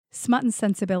Smut and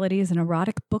Sensibility is an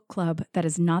erotic book club that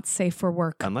is not safe for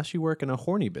work. Unless you work in a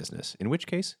horny business, in which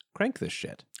case, crank this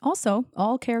shit. Also,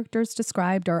 all characters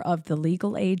described are of the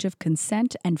legal age of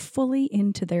consent and fully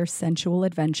into their sensual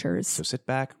adventures. So sit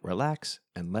back, relax,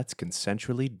 and let's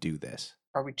consensually do this.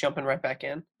 Are we jumping right back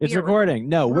in? It's We are recording.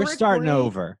 No, we're starting recording.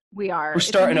 over. We are. We're It's a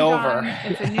starting new over. dawn.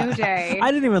 It's a new day. I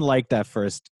didn't even like that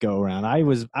first go around. I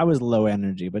was low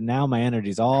energy, but now my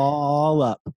energy's all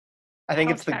up. I think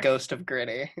it's the Okay. ghost of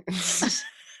Gritty.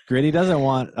 Gritty doesn't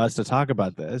want us to talk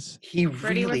about this. He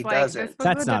Gritty really was like, doesn't. this was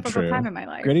That's a not difficult true. time in my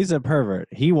life. Gritty's a pervert.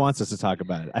 He wants us to talk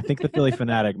about it. I think the Philly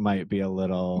Fanatic might be a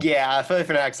little Yeah, Philly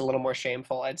Fanatic's a little more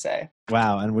shameful, I'd say.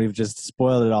 wow, and we've just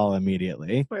spoiled it all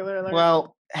immediately. Spoiler alert.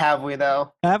 Well, have we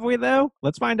though? Have we though?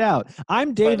 Let's find out.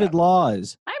 I'm David out.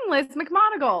 Laws. I'm Liz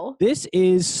McMonagle. This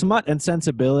is Smut and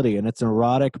Sensibility, and it's an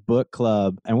erotic book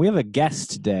club. And we have a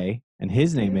guest today, and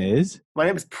his name is My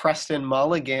name is Preston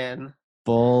Mulligan.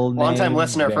 full Long-time name,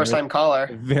 listener, very- first-time caller.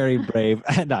 Very brave,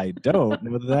 and I don't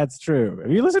know that that's true.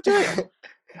 Have you listened to it?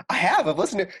 I have. I've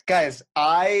listened to guys.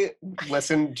 I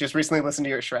just recently listened to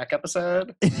your Shrek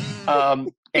episode,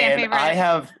 and favorite.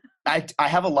 I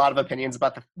have a lot of opinions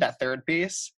about that third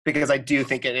piece because I do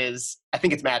think it is. I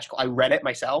think it's magical. I read it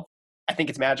myself. I think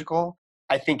it's magical.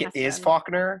 I think it is Awesome.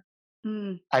 Faulkner.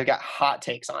 Mm. I've got hot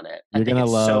takes on it. I You're think gonna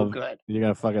it's so love- good. You're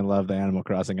gonna fucking love the Animal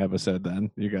Crossing episode. Then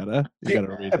you gotta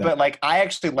read that. But like, I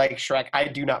actually like Shrek. I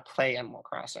do not play Animal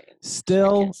Crossing.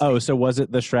 Still, can't say. so was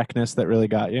it the Shrekness that really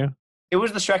got you? It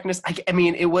was the Shrekness. I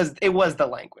mean, it was the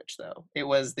language though. It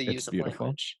was the It's use of beautiful.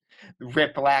 language.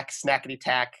 Rip black snackety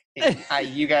tack.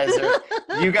 You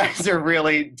guys are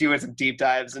really doing some deep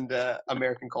dives into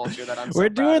American culture that I'm. So We're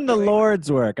proud doing of the doing.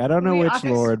 Lord's work. I don't know We which are.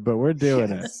 Lord, but we're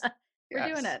doing it. Yes. We're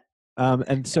Yes. doing it.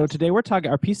 And so today we're talking.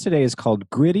 Our piece today is called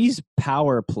Gritty's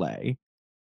Power Play,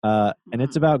 and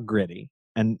it's about Gritty.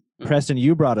 And Mhm. Preston,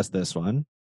 you brought us this one.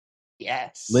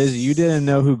 Yes. Liz, you didn't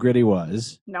know who Gritty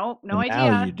was. Nope, no and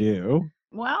idea. Now you do.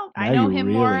 Well, I Now know you him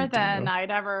really more do. than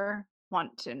I'd ever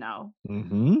want to know.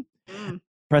 Mm-hmm. Mm.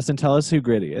 Preston, tell us who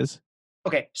Gritty is.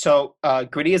 Okay, so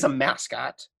Gritty is a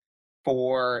mascot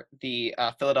for the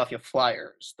Philadelphia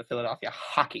Flyers, the Philadelphia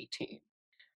hockey team.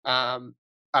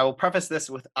 I will preface this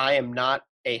with I am not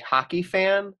a hockey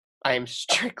fan. I am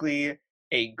strictly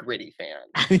a Gritty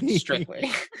fan.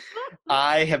 Strictly.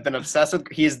 I have been obsessed with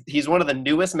he's one of the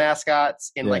newest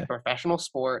mascots in Yeah. like professional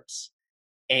sports.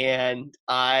 And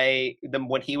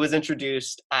when he was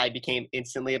introduced, I became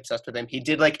instantly obsessed with him. He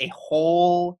did like a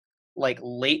whole like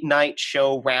late night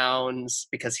show rounds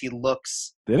because he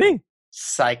looks Did he?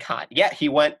 psychotic. Yeah, he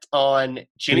went on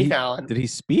Jimmy Fallon. Did he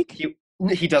speak?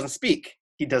 He doesn't speak.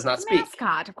 He does not He's a speak.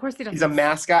 mascot. Of course he doesn't. He's a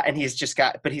mascot, and he's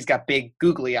got big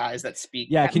googly eyes that speak.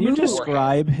 Yeah, that can you move.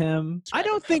 describe him? I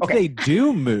don't think Okay. they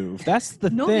do move. That's the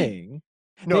No, thing.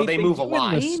 No, they move a do in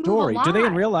lot. the They move a story. Do they in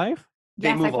lot. real life? They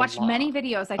Yes, move I've a watched lot. many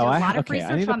videos. I did a lot of I need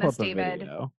research to on pull this, up a David.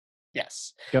 video.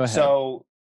 Yes. Go ahead.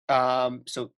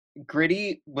 So,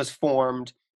 Gritty was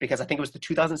formed because I think it was the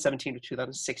 2017 to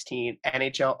 2016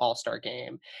 NHL All-Star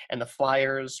Game, and the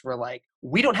Flyers were like,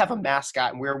 we don't have a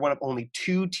mascot, and we're one of only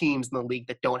 2 teams in the league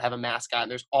that don't have a mascot.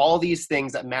 And there's all these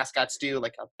things that mascots do,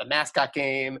 like the mascot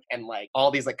game and like all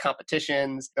these like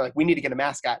competitions. They're like, we need to get a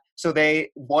mascot. So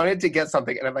they wanted to get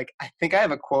something, and I'm like, I think I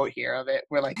have a quote here of it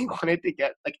where like they wanted to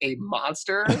get like a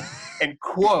monster, and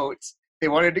quote, they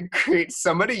wanted to create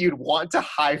somebody you'd want to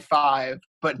high five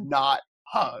but not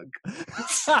hug.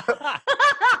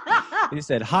 He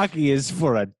said hockey is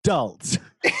for adults.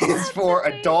 It's for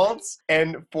adults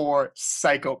and for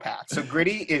psychopaths. So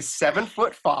Gritty is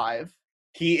 7'5".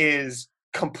 He is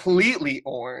completely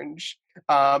orange,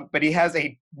 but he has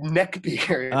a neck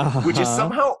beard, which is Uh-huh.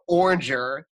 somehow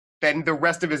oranger than the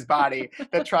rest of his body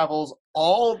that travels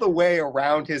all the way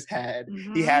around his head.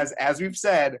 He Mhm. has, as we've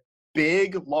said,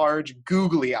 big, large,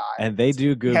 googly eyes. And they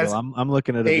do Google. has- I'm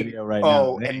looking at a They- video right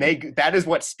now. and that is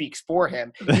what speaks for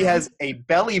him. He has a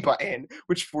belly button,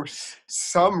 which for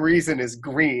some reason is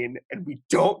green, and we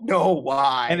don't know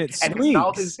why. And it his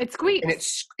mouth squeaks. is, It squeaks. and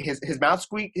it's his mouth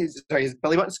squeak. His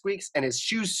belly button squeaks, and his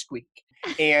shoes squeak.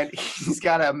 And he's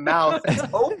got a mouth that's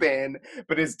open,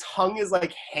 but his tongue is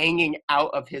like hanging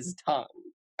out of his tongue.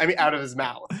 I mean, out of his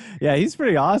mouth. Yeah, he's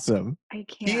pretty awesome. I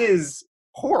can't. He is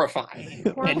horrifying.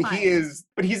 And Horrifying.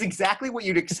 but he's exactly what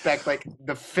you'd expect like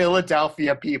the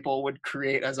Philadelphia people would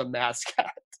create as a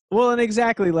mascot. Well, and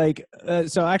exactly like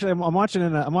so. Actually, I'm watching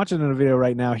in a video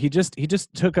right now. He just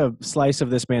took a slice of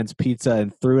this man's pizza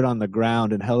and threw it on the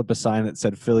ground and held up a sign that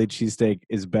said Philly cheesesteak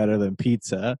is better than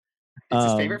pizza, It's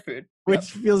his favorite food.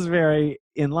 which feels very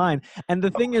in line. And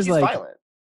the thing is, he's like, violent.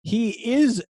 he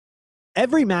is.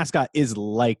 Every mascot is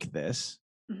like this.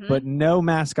 but no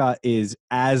mascot is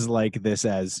as like this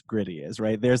as Gritty is,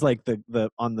 right? There's like the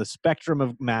on the spectrum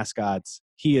of mascots,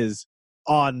 he is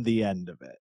on the end of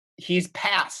it. He's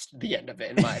past the end of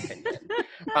it, in my opinion.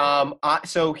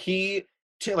 So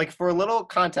like for a little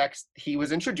context, he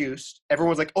was introduced. Everyone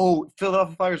was like, "Oh,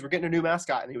 Philadelphia Flyers, we're getting a new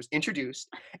mascot," and he was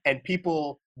introduced, and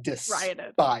people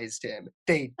despised him.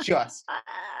 They just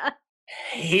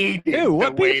hated the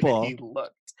way that he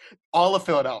looked. All of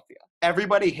Philadelphia,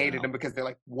 everybody hated him because they're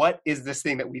like, "What is this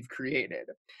thing that we've created?"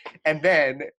 And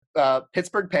then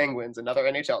Pittsburgh Penguins, another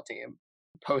NHL team,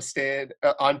 posted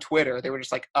on Twitter. They were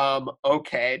just like,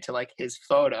 okay, to like his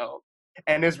photo,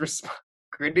 and his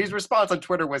Gritty's response on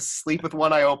Twitter was, "Sleep with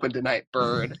one eye open tonight,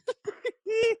 bird."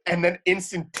 And then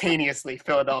instantaneously,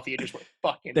 Philadelphia just went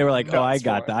fucking. They were like, "Oh, I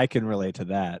got that. I can relate to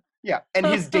that." Yeah, and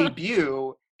his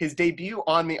debut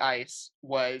on the ice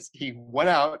was he went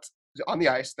out on the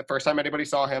ice the first time anybody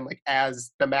saw him, like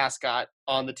as the mascot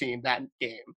on the team that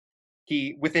game.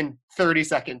 He within 30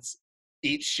 seconds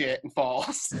eats shit and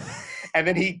falls, and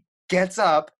then he gets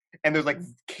up. And there's like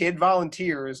kid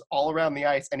volunteers all around the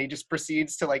ice, and he just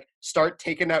proceeds to like start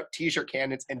taking out t-shirt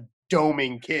cannons and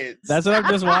doming kids. That's what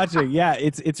I'm just watching. Yeah,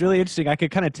 it's really interesting. I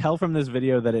could kind of tell from this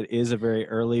video that it is a very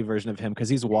early version of him because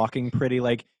he's walking pretty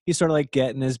like he's sort of like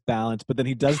getting his balance, but then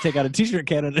he does take out a t-shirt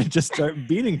cannon and just start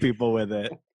beating people with it.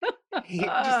 He's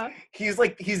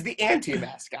the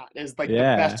anti-mascot is like the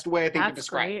best way I think to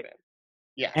describe him.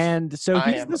 Yes. And so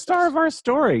he's the star of our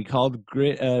story called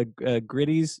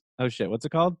Gritty's. Oh shit, what's it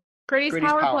called? Gritty's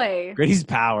Power Play. Gritty's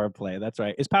Power Play. That's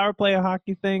right. Is power play a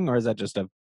hockey thing, or is that just a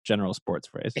general sports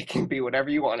phrase? It can be whatever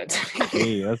you want it to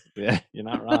be. Yeah, you're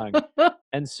not wrong.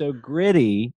 And so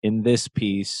Gritty in this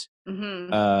piece,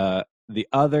 the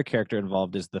other character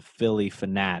involved is the Philly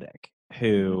Fanatic,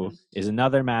 who is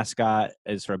another mascot.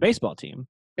 Is for a baseball team.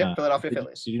 Yeah, Philadelphia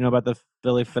Phillies. Did you know about the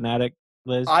Philly Fanatic,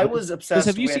 Liz? I was obsessed. Liz,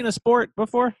 have you seen a sport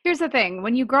before? Here's the thing: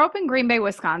 when you grow up in Green Bay,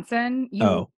 Wisconsin,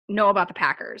 you know about the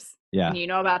Packers. Yeah. And you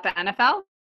know about the NFL,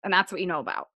 and that's what you know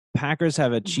about. Packers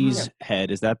have a cheese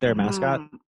head. Is that their mascot?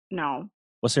 No.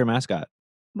 What's their mascot?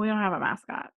 We don't have a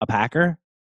mascot. A Packer?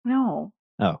 No.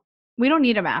 Oh. We don't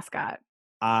need a mascot.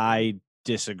 I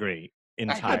disagree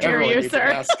entirely. How dare you,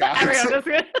 sir?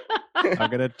 I'm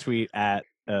going to tweet at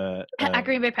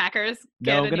Green Bay Packers.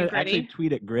 No, I'm going to actually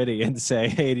tweet at Gritty and say,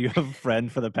 "Hey, do you have a friend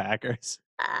for the Packers?"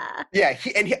 Yeah,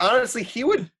 he honestly, he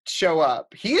would show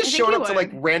up. He has shown up to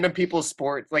like random people's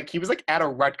sports. Like he was like at a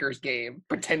Rutgers game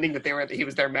pretending that he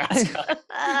was their mascot.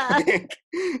 I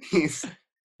just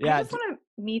want to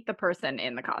meet the person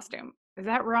in the costume. Is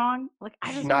that wrong? Like,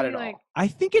 I just not at all. Like... I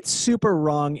think it's super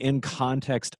wrong in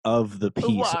context of the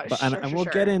piece. We'll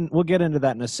get into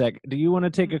that in a sec. Do you want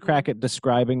to take a crack at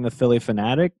describing the Philly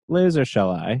Fanatic, Liz, or shall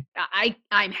I?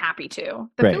 I'm happy to.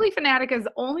 The Philly Fanatic is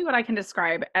only what I can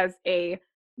describe as a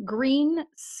green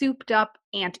souped up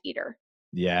anteater.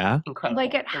 Yeah. Incredible.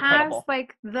 Like it has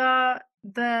like the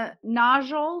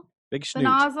nozzle, big snoot. The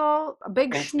nozzle, a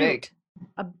big snoot.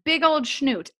 A big old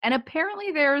snoot. And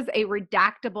apparently there's a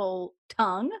redactable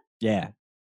tongue. Yeah.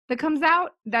 That comes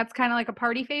out. That's kind of like a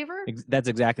party favor. That's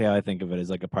exactly how I think of it,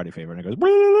 as like a party favor. And it goes blah,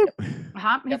 blah,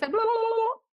 blah. He said blah, blah, blah.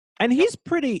 And he's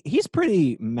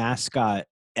pretty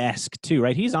mascot-esque too,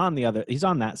 right? He's on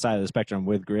that side of the spectrum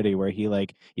with Gritty, where he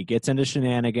gets into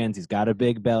shenanigans. He's got a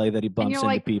big belly that he bumps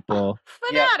into people.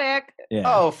 Fanatic. Yeah.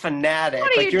 Oh, fanatic.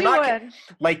 What are you doing? Not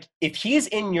like if he's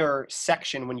in your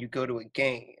section when you go to a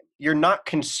game, you're not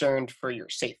concerned for your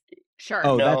safety. Sure.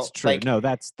 Oh, that's true. No,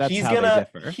 that's how they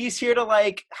differ. He's here to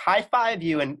like high five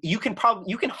you, and you can hug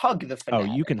the fanatic. Oh,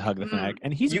 you can hug the fanatic,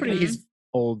 and he's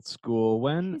old school.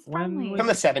 When from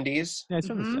the 70s. Yeah,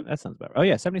 that sounds better. Oh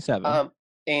yeah, 77.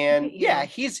 And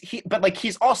but like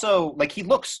he's also like he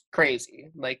looks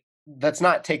crazy. Like let's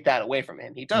not take that away from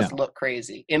him. He does look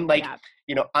crazy. And like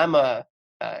I'm a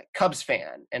Cubs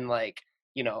fan, and like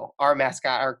our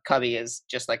mascot, our Cubby, is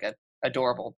just like a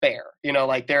adorable bear.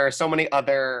 Like there are so many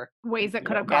other ways that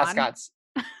could have mascots.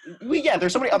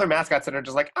 There's so many other mascots that are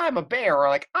just like I'm a bear, or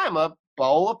like I'm a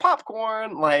bowl of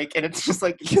popcorn, like, and it's just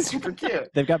like it's super cute.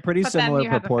 They've got pretty similar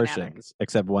proportions,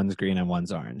 except one's green and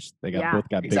one's orange. They both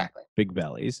got big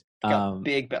bellies.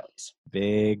 Big bellies.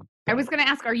 Big. I was going to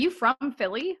ask, are you from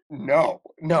Philly? No,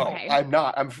 okay. I'm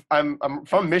not. I'm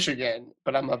from Michigan,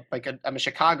 but I'm a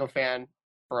Chicago fan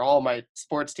for all my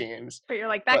sports teams. But you're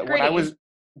like that. When I was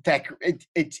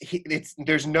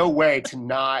there's no way to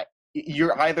not.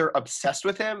 You're either obsessed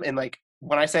with him, and like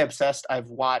when I say obsessed, I've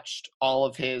watched all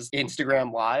of his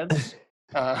Instagram lives,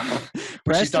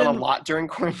 which he's done a lot during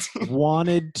quarantine.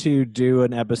 Wanted to do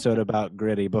an episode about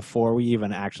Gritty before we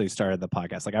even actually started the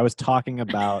podcast. Like I was talking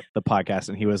about the podcast,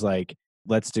 and he was like,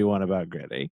 let's do one about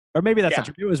Gritty. Or maybe that's not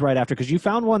true. It was right after, because you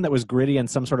found one that was Gritty and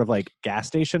some sort of like gas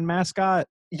station mascot.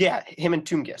 Yeah, him and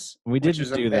Toongus. We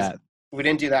didn't do that. We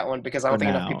didn't do that one because I don't think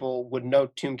enough people would know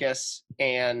Toongus.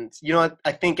 And you know what?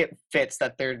 I think it fits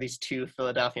that there are these two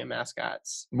Philadelphia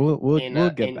mascots. We'll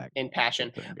get back in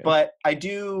passion. But I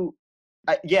do.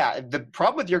 The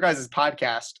problem with your guys'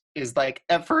 podcast is like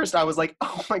at first I was like,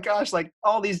 oh my gosh, like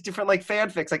all these different like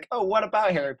fanfics, like, oh, what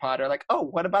about Harry Potter? Like, oh,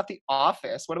 what about The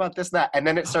Office? What about this, that? And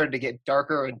then it started to get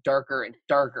darker and darker and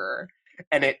darker.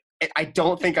 And I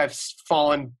don't think I've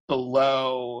fallen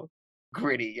below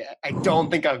Gritty yet. I don't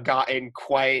think I've gotten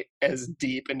quite as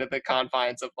deep into the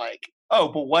confines of like, oh,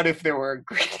 but what if there were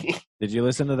Gritty? Did you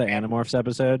listen to the Animorphs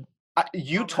episode?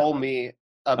 You told me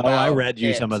about I read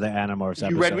you some of the Animorphs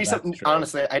episode. You read me some,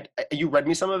 honestly, you read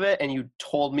me some of it and you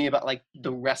told me about like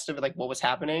the rest of it, like what was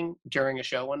happening during a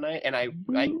show one night, and I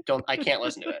can't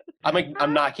listen to it.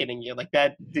 I'm not kidding you. Like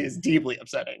that is deeply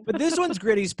upsetting. But this one's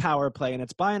Gritty's Power Play, and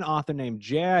it's by an author named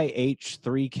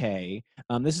JIH3K.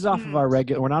 This is off of our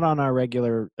regular, we're not on our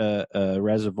regular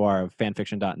reservoir of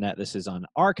fanfiction.net. This is on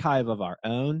Archive of Our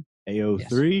Own,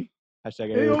 AO3. Yes.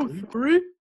 Hashtag AO3.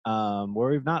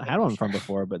 Where we've not had one from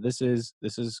before, but this is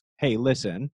hey,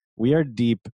 listen, we are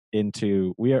deep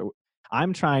into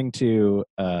I'm trying to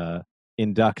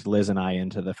induct Liz and I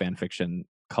into the fanfiction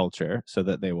culture so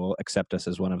that they will accept us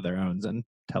as one of their own and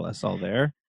tell us all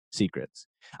their secrets.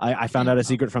 I found out a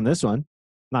secret from this one,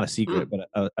 not a secret, but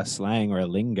a slang or a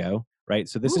lingo, right?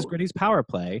 So this is Gritty's Power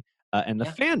Play, and the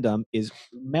fandom is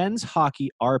Men's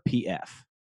Hockey RPF.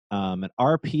 And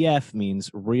RPF means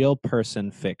real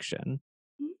person fiction.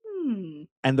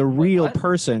 And the real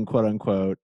person, quote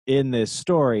unquote, in this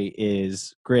story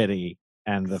is Gritty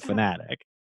and the Fanatic.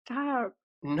 Stop.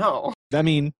 No. I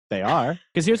mean, they are.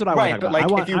 Because here's what I want to talk about. Right,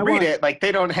 but like, if you read it, like,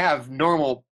 they don't have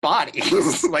normal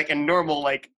bodies, like, and normal,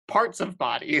 like, parts of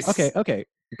bodies. Okay.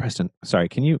 Preston, sorry,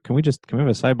 can we have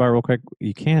a sidebar real quick?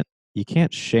 You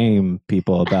can't shame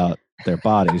people about their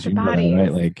bodies. You know that,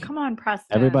 right? Like, come on,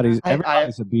 Preston. Everybody's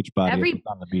a beach body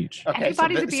on the beach. Okay,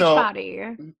 everybody's a beach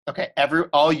body. Okay,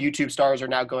 all YouTube stars are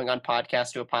now going on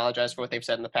podcasts to apologize for what they've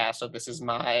said in the past. So this is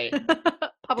my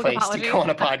place apology. To go on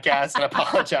a podcast and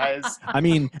apologize. I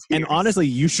mean, and honestly,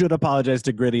 you should apologize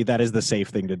to Gritty. That is the safe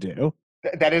thing to do.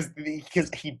 That is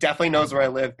because he definitely knows where I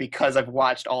live because I've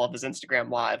watched all of his Instagram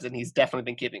lives and he's definitely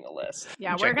been keeping a list.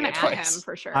 Yeah, we're gonna add him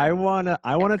for sure. I wanna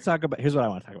talk about. Here's what I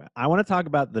want to talk about. I want to talk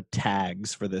about the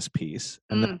tags for this piece.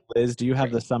 And then Liz, do you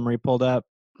have the summary pulled up?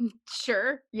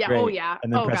 Sure. Yeah. Great. Oh yeah.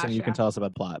 And then Preston, you can tell us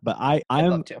about the plot. But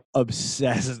I'm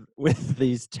obsessed with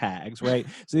these tags, right?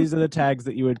 So these are the tags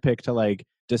that you would pick to like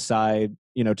decide,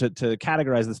 you know, to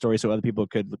categorize the story so other people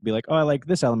could be like, oh, I like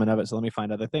this element of it, so let me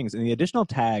find other things. And the additional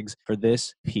tags for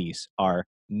this piece are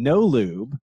no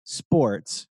lube,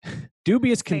 sports,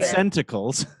 dubious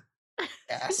consenticles.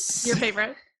 Yes. Your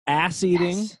favorite. Ass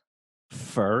eating,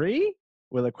 furry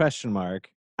with a question mark,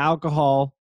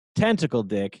 alcohol, tentacle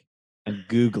dick, and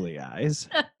googly eyes.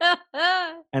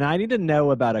 And I need to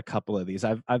know about a couple of these.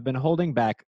 I've been holding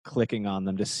back clicking on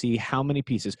them to see how many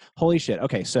pieces. Holy shit.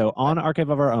 Okay, so on Archive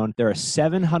of Our Own, there are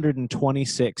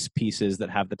 726 pieces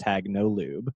that have the tag no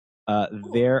lube.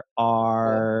 There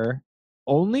are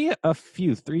only a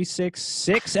few, six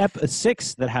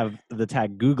that have the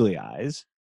tag googly eyes.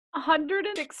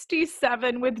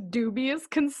 167 with dubious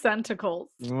consenticles.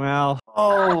 Well,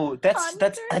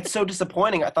 that's so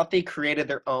disappointing. I thought they created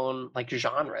their own like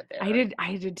genre there.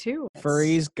 I did too.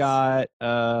 Furry's got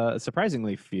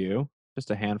surprisingly few. Just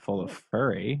a handful of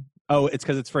furry. Oh, it's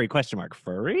because it's furry question mark.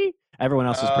 Furry? Everyone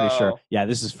else is pretty sure. Yeah,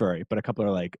 this is furry. But a couple are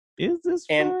like, is this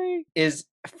furry? Is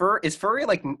furry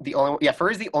like the only one? Yeah,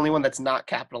 furry is the only one that's not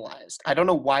capitalized. I don't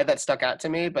know why that stuck out to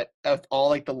me, but of all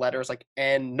like the letters like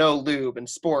and no lube and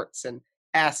sports and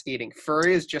ass eating,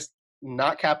 furry is just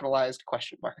not capitalized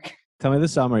question mark. Tell me the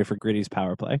summary for Gritty's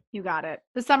Power Play. You got it.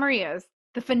 The summary is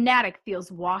the fanatic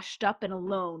feels washed up and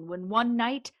alone when one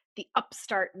night the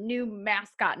upstart new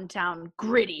mascot in town,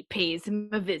 Gritty, pays him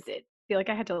a visit. I feel like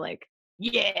I had to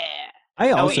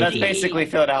that's basically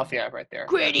Philadelphia right there.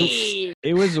 Gritty.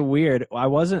 It was weird. I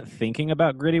wasn't thinking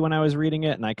about Gritty when I was reading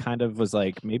it, and I kind of was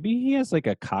like, maybe he has like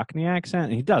a Cockney accent.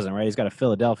 And he doesn't, right? He's got a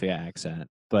Philadelphia accent.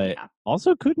 But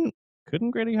also couldn't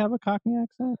Gritty have a Cockney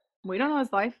accent? We don't know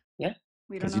his life. Yeah.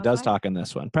 Because he does talk in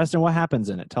this one. Preston, what happens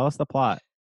in it? Tell us the plot.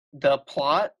 The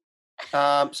plot?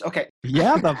 Okay.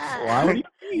 Yeah, the plot.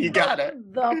 You got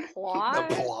it. The plot?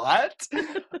 The plot?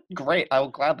 Great. I will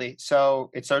gladly. So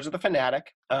it starts with a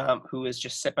fanatic who is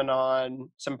just sipping on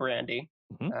some brandy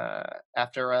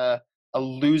after a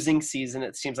losing season.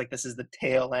 It seems like this is the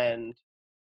tail end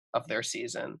of their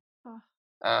season.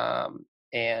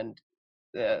 And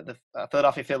the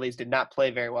Philadelphia Phillies did not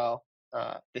play very well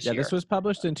this year. This was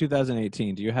published in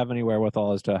 2018. Do you have any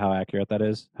wherewithal as to how accurate that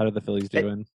is? How did the Phillies do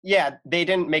in? Yeah, they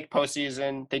didn't make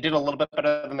postseason. They did a little bit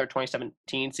better than their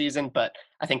 2017 season, but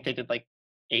I think they did like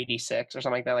 86 or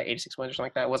something like that, like 86 wins or something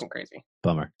like that. It wasn't crazy.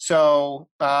 Bummer. So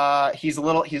he's a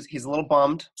little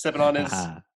bummed, sipping on his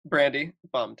brandy,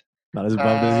 bummed. Not as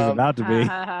bummed as he's about to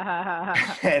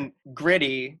be. And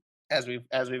Gritty, as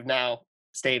we've now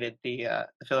stated, the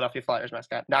Philadelphia Flyers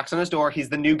mascot, knocks on his door. He's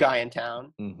the new guy in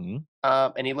town,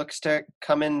 and he looks to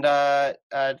come and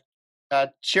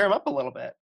cheer him up a little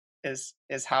bit. Is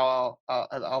how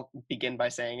I'll begin by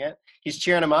saying it. He's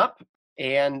cheering him up,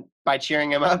 and by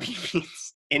cheering him up, he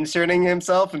means inserting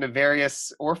himself into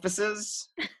various orifices.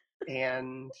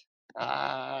 And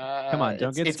come on,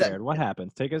 don't get scared. What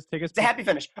happens? Take us. It's a happy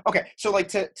finish. Okay, so like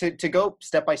to go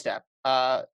step by step.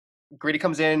 Gritty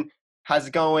comes in. How's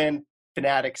it going?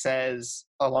 Fanatic says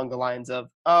along the lines of,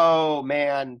 "Oh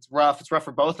man, it's rough. It's rough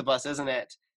for both of us, isn't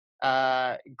it?"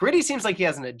 Gritty seems like he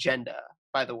has an agenda,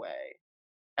 by the way,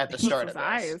 at the start of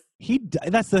this.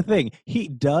 That's the thing. He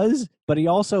does, but he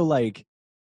also like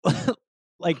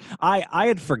I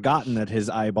had forgotten that his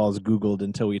eyeballs Googled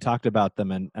until we talked about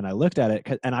them, and I looked at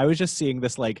it, and I was just seeing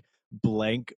this like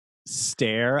blank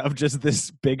stare of just this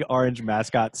big orange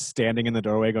mascot standing in the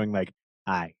doorway going like,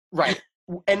 "Hi." Right.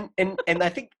 And I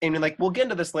think, and like we'll get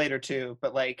into this later too,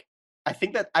 but like I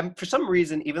think that for some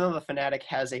reason, even though the Fanatic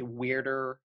has a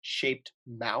weirder shaped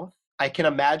mouth, I can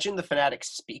imagine the Fanatic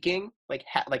speaking, like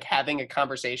having a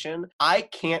conversation. I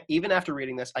can't, even after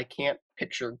reading this, I can't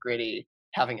picture Gritty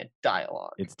having a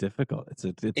dialogue. It's difficult. It's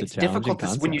a difficult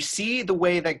concept. When you see the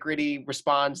way that Gritty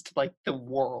responds to like the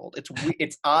world.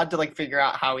 It's odd to like figure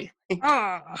out how he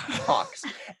talks.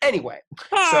 Anyway,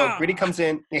 so Gritty comes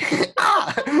in.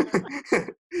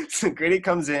 So Gritty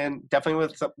comes in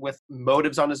definitely with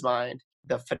motives on his mind.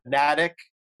 The Fanatic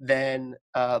then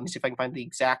let me see if I can find the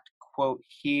exact quote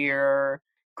here.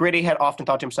 Gritty had often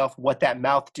thought to himself, "What that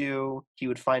mouth do? He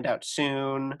would find out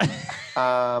soon."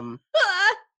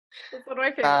 That's one of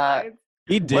my favorite lines.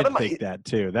 He did think that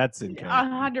too. That's incredible.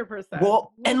 100%.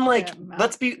 Well, and like,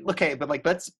 let's be okay, but like,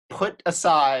 let's put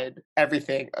aside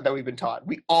everything that we've been taught.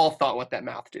 We all thought what that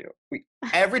mouth do.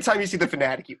 Every time you see the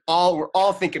Fanatic, we're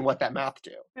all thinking what that mouth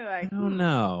do. I don't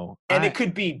know. And it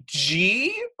could be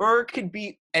G or it could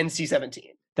be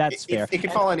NC-17. That's fair. It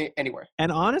could fall anywhere.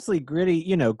 And honestly,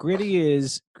 Gritty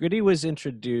was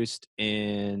introduced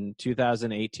in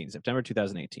 2018, September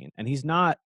 2018, and he's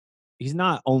not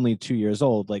only 2 years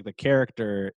old. Like the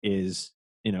character is,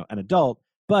 an adult,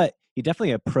 but he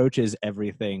definitely approaches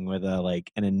everything with an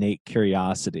innate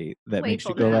curiosity that makes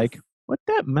you go like, "What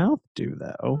that mouth do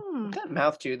though?" What that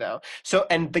mouth do though? So,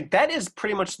 and that is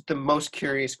pretty much the most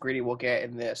curious Gritty will get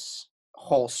in this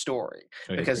whole story,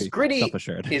 because Gritty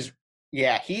is.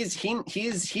 Yeah, he's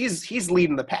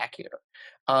leading the pack here.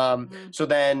 So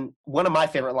then one of my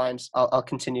favorite lines, I'll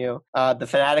continue. The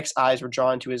Fanatic's eyes were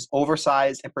drawn to his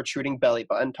oversized and protruding belly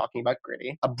button, talking about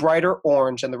Gritty, a brighter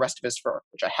orange than the rest of his fur,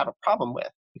 which I have a problem with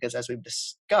because, as we've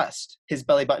discussed, his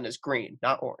belly button is green,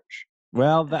 not orange.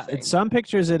 Well, in some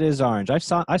pictures it is orange. I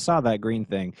saw that green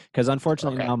thing because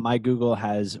unfortunately now my Google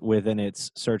has within its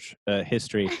search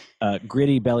history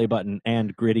Gritty belly button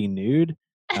and Gritty nude.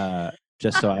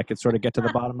 Just so I could sort of get to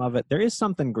the bottom of it. There is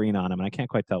something green on him, and I can't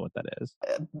quite tell what that is.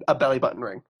 A belly button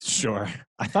ring. Sure.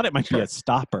 I thought it might be a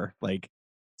stopper,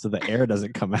 so the air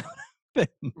doesn't come out of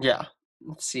him. Yeah.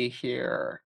 Let's see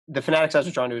here. The Fanatic's eyes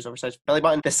were drawn to his oversized belly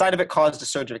button. The sight of it caused a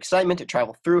surge of excitement to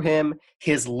travel through him.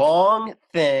 His long,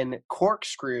 thin,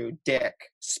 corkscrew dick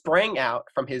sprang out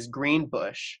from his green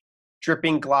bush,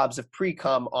 dripping globs of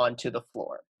pre-cum onto the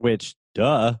floor. Which,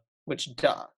 duh.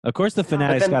 Of course the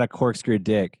Fanatic's got a corkscrew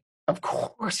dick. Of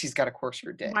course he's got a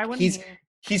corkscrew dick. Why wouldn't he?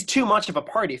 He's too much of a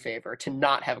party favor to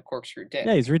not have a corkscrew dick.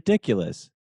 Yeah, he's ridiculous.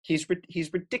 He's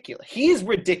ridiculous. He's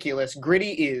ridiculous.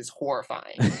 Gritty is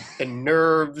horrifying. The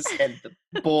nerves and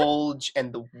the bulge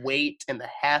and the weight and the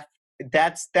heft.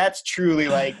 That's truly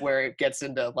like where it gets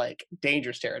into like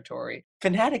dangerous territory.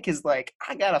 Fanatic is like,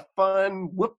 I got a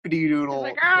fun whoopity doodle.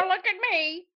 Like, oh, look at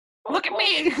me. Look at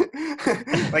me.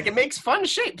 Like it makes fun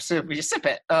shapes if you sip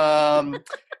it.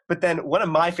 But then one of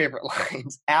my favorite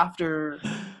lines after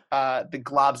the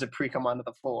globs of pre-cum onto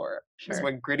the floor is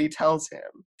when Gritty tells him,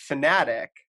 "Fanatic,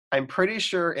 I'm pretty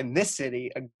sure in this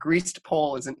city a greased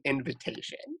pole is an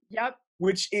invitation." Yep.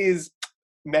 Which is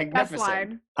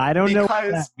magnificent. I don't know what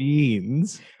that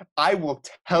means. I will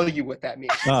tell you what that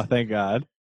means. Oh, thank God.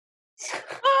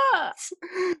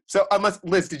 So unless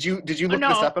Liz, did you look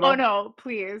this up at all? Oh no,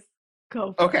 please.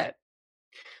 Go for it.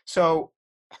 So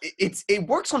it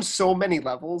works on so many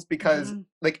levels because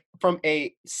like from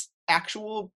a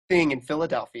actual thing in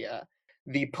Philadelphia,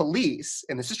 the police,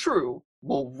 and this is true,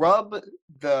 will rub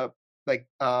the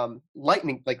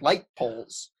light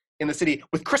poles in the city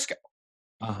with Crisco.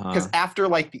 Because after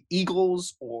like the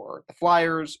Eagles or the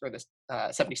Flyers or the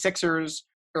 76ers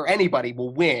or anybody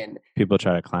will win, people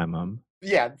try to climb them.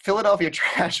 Yeah, Philadelphia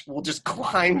trash will just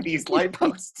climb these light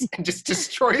posts and just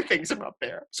destroy things from up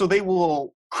there. So they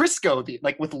will Crisco,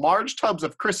 like with large tubs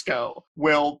of Crisco,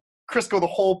 will Crisco the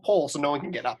whole pole so no one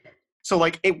can get up there. So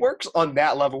like it works on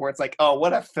that level where it's like, oh,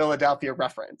 what a Philadelphia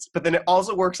reference. But then it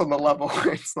also works on the level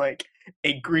where it's like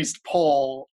a greased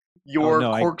pole. Your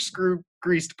corkscrew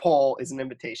greased pole is an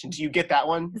invitation. Do you get that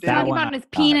one? It's talking about his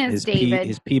penis, David.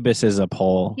 His peebus is a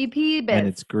pole. He peebus. And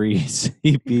it's grease.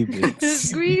 He peebus.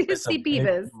 His greasy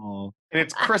peebus. And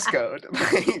it's Criscoed.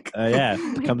 Yeah,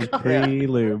 it comes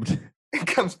pre-lubed. It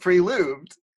comes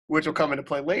pre-lubed, which will come into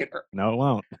play later. No, it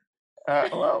won't.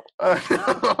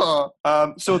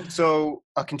 So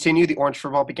continue. The orange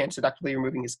furball began seductively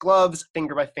removing his gloves,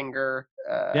 finger by finger.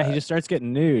 Yeah, he just starts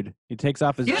getting nude. He takes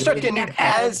off his. He just starts getting nude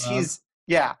as he's.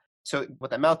 Yeah. So what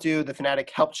that mouth do? The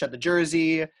Fanatic helped shed the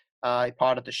jersey. He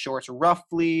pawed at the shorts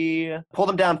roughly, pulled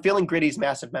him down, feeling Gritty's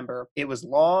massive member. It was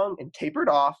long and tapered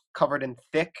off, covered in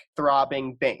thick,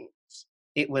 throbbing veins.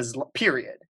 It was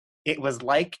period. It was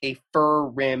like a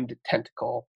fur-rimmed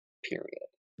tentacle. Period.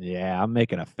 Yeah, I'm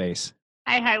making a face.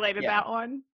 I highlighted that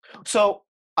one. So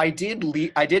I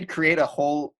did create a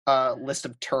whole list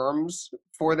of terms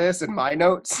for this in my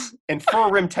notes, and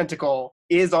fur-rimmed tentacle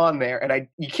is on there, and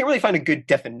you can't really find a good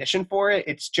definition for it.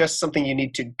 It's just something you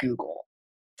need to Google.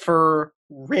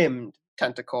 Fur-rimmed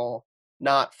tentacle,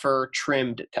 not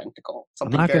fur-trimmed tentacle.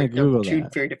 Something I'm not going to Google two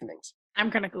that. very different things. I'm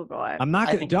going to Google it. I'm not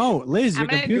going to. Don't, Liz. Your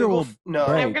computer will. No,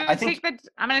 break. I'm going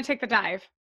to take the dive.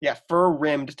 Yeah,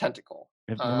 fur-rimmed tentacle.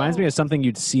 It reminds me of something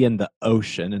you'd see in the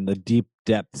ocean, in the deep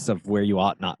depths of where you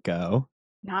ought not go.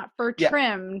 Not fur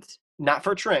trimmed. Not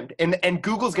fur trimmed. And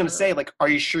Google's going to say, like, are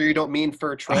you sure you don't mean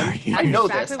fur trimmed? I know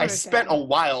exactly this. I spent a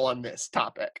while on this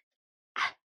topic.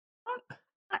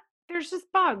 There's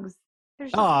just bugs.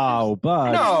 Bugs. No.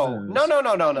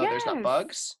 Yes. There's not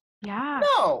bugs. Yeah.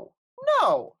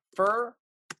 No. Fur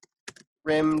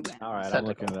rimmed. All right, tentacle. I'm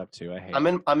looking it up too.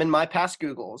 I'm in my past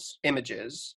Google's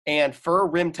images, and fur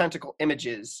rimmed tentacle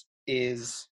images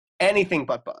is anything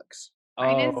but bugs.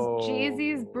 Mine is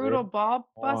Jay-Z's Brutal Ball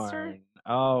Buster.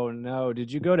 Oh no!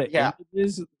 Did you go to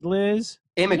images, Liz?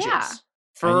 Images. Yeah.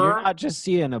 And you're not just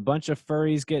seeing a bunch of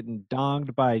furries getting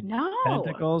donged by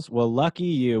tentacles. Well, lucky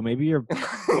you. Maybe you're.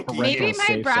 Maybe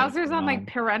my browser's on like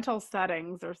parental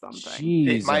settings or something.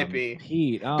 Jeez, it might be.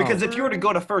 Pete. Oh. Because if you were to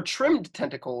go to fur trimmed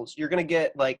tentacles, you're gonna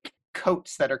get like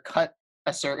coats that are cut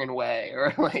a certain way,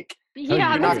 or like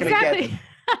yeah, you're not gonna exactly.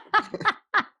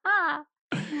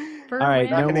 All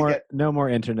right, no more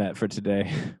internet for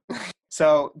today.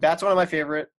 So that's one of my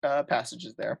favorite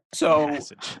passages there. So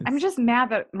I'm just mad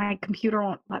that my computer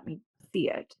won't let me see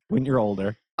it. When you're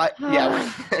older.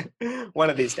 One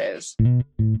of these days.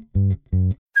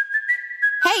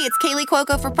 Hey, it's Kaylee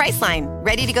Cuoco for Priceline.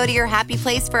 Ready to go to your happy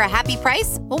place for a happy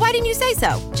price? Well, why didn't you say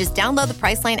so? Just download the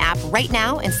Priceline app right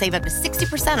now and save up to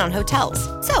 60% on hotels.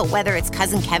 So whether it's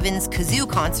Cousin Kevin's Kazoo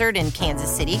Concert in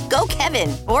Kansas City, go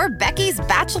Kevin, or Becky's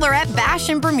Bachelorette Bash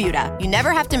in Bermuda, you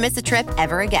never have to miss a trip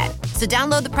ever again. So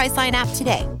download the Priceline app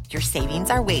today. Your savings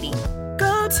are waiting.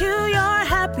 Go to your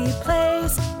happy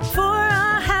place for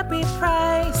a happy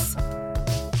price.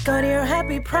 Go to your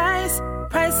happy price,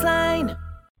 Priceline.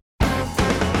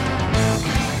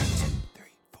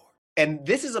 And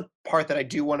this is a part that I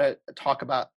do want to talk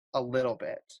about a little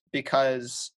bit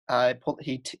because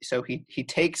he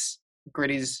takes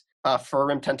Gritty's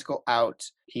fur-rimmed tentacle out.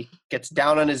 He gets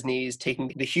down on his knees,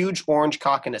 taking the huge orange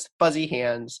cock in his fuzzy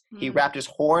hands. He wrapped his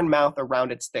horn mouth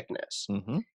around its thickness.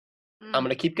 Mm-hmm. I'm going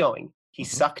to keep going. He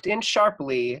sucked in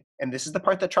sharply, and this is the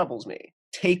part that troubles me,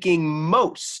 taking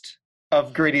most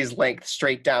of Gritty's length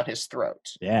straight down his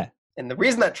throat. Yeah. And the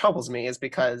reason that troubles me is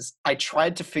because I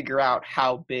tried to figure out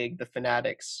how big the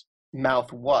Fanatic's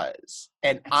mouth was.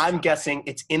 And I'm guessing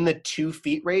it's in the 2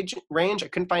 feet range. I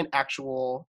couldn't find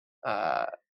actual, the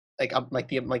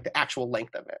actual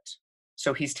length of it.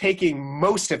 So he's taking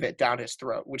most of it down his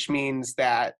throat, which means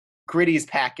that Gritty's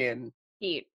packing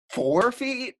 4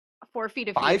 feet? 4 feet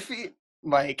of 5 feet?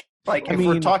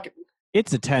 We're talking.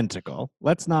 It's a tentacle.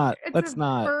 Let's not.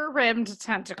 Fur-rimmed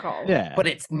tentacle. Yeah. But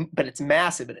it's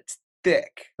massive and it's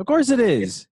thick. Of course it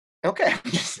is. Okay.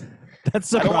 That's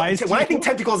surprising. When I think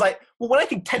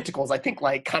tentacles, I think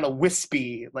like kind of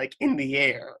wispy, like in the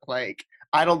air. Like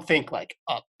I don't think like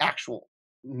actual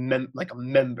like a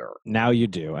member. Now you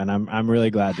do, and I'm really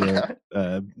glad to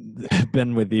have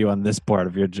been with you on this part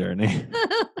of your journey.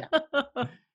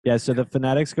 Yeah, so the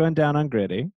Fanatic's going down on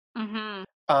Gritty, and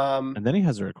then he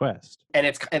has a request. And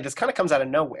this kind of comes out of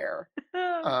nowhere.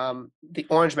 The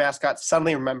orange mascot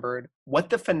suddenly remembered what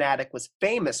the Fanatic was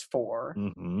famous for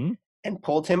and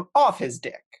pulled him off his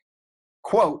dick.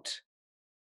 Quote,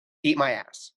 "Eat my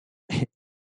ass."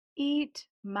 Eat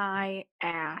my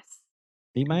ass.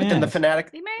 Eat my But ass. then the Fanatic,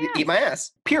 Eat my ass. eat my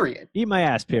ass, period. Eat my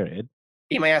ass, period.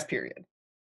 Eat my ass, period.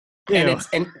 Ew.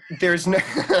 And there's no...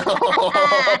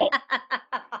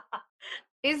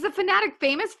 Is the Fanatic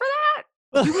famous for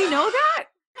that? Do we know that?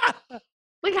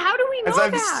 Like, how do we know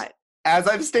that? As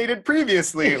I've stated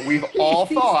previously, we've all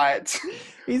thought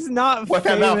He's not what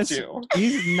that amounts famous. to.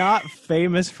 He's not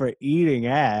famous for eating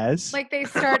ass. Like, they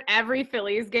start every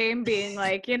Phillies game being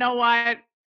like, you know what?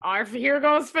 Here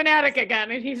goes Fanatic again.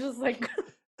 And he's just like...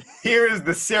 Here is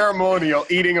the ceremonial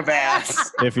eating of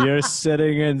ass. If you're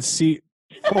sitting in seat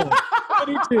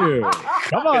 422,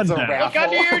 come on It's a down. wrap. Look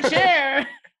under your chair.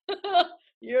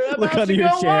 You're about Look to under go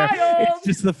your chair. wild. It's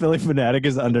just the Philly Fanatic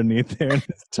is underneath there. And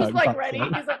his tongue Just like pops ready.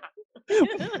 out. He's like...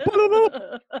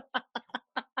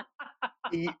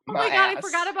 Eat Oh my my god, ass. I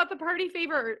forgot about the party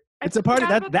favor. It's a party.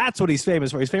 forgot about That's what he's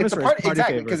famous for. He's famous It's a for party, his party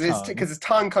exactly, favor. because his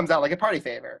tongue comes out like a party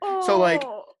favor. the... So like,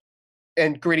 Oh,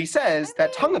 and Gritty says, I that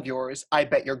mean- tongue of yours, I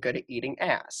bet you're good at eating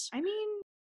ass.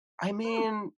 I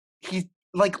mean, He's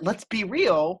like, let's be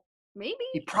real, maybe.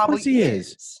 he probably course he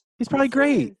is. He's probably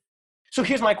great. So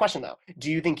here's my question though. Do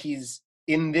you think he's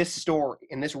in this story,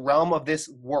 in this realm of this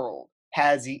world,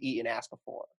 has he eaten ass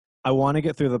before? I want to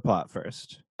get through the plot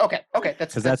first Okay,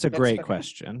 because that's a great okay.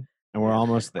 question, and we're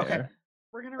almost there. Okay.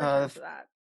 We're gonna return to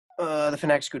that. The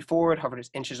Fanatic scooted forward, hovered his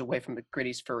inches away from the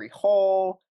Gritty's furry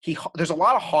hole. There's a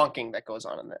lot of honking that goes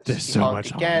on in this. There's He so honked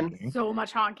much again. honking. So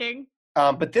much honking.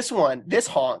 But this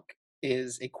honk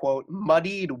is a quote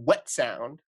muddied wet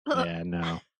sound, Yeah,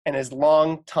 no. and his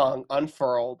long tongue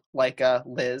unfurled like a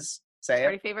Liz. Say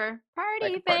Party it. favor. Party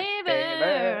Like a party favor.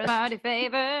 favor. Party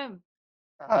favor.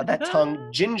 That tongue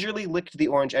gingerly licked the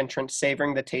orange entrant,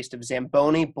 savoring the taste of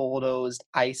Zamboni bulldozed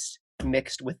ice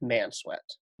mixed with man sweat.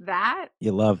 That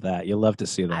You love that. You love to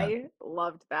see that. I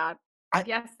loved that. I-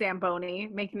 Yes, Zamboni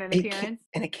making an It can't- appearance.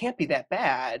 and it can't be that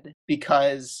bad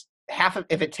because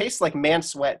if it tastes like man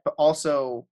sweat, but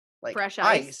also like Fresh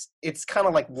ice. it's kind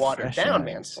of like watered Fresh down ice,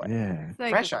 man sweat. Yeah. It's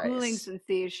like fresh a cooling ice.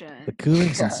 sensation. The cooling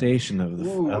Yeah. sensation of the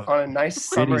Ooh, of on a nice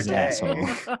summer Gritty's day. asshole.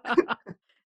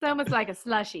 It's almost like a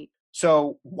slushy.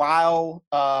 So while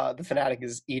the Fanatic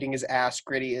is eating his ass,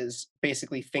 Gritty is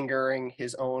basically fingering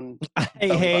his own. I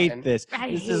belly hate button. this.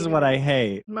 I This hate is what it. I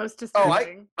hate. Most Oh,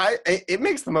 disturbing. It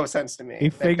makes the most sense to me. He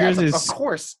fingers of his-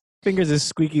 course. Fingers his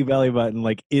squeaky belly button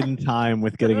like in time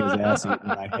with getting his ass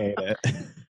eaten. I hate it.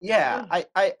 Yeah,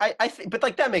 I think, but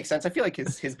like that makes sense. I feel like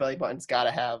his belly button's got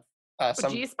to have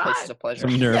some G-spot. places of pleasure.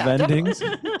 Some nerve Yeah, endings.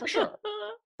 definitely, for sure.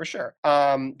 For sure.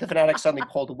 The Fanatic suddenly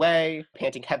pulled away,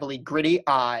 panting heavily. Gritty,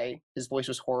 his voice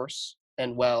was hoarse,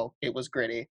 and well, it was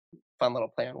Gritty. Fun little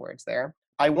play on words there.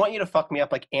 I want you to fuck me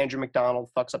up like Andrew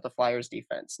McDonald fucks up the Flyers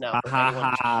defense. Now, for anyone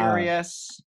who's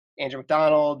curious, Andrew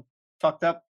McDonald fucked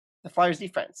up the Flyers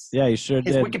defense. Yeah, he sure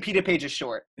His did. Wikipedia page is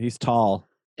short. He's tall.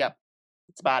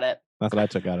 That's about it. That's what I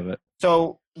took out of it.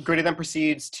 So Gritty then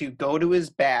proceeds to go to his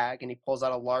bag and he pulls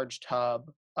out a large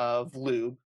tub of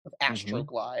lube, of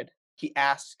Astroglide. He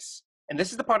asks, and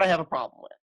this is the part I have a problem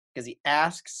with, because he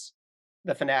asks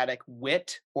the Fanatic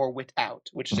wit or wit out,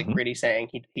 which is a Gritty saying.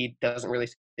 He doesn't really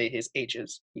say his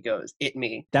H's. He goes, it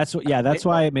me. That's what. Yeah, that's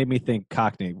why it made me think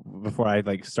Cockney before I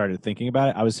like started thinking about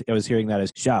it. I was hearing that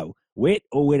as show wit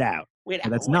or wit out. Wit But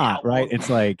that's wit not out. right. It's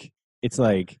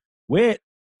like wit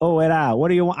or wit out. What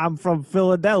do you want? I'm from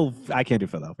Philadelphia. I can't do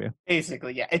Philadelphia.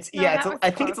 Basically, yeah. It's No, yeah. that was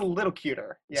I think it's a close. little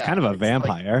cuter. It's Yeah, kind of a like-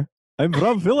 vampire. I'm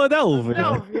from Philadelphia.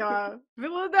 Philadelphia.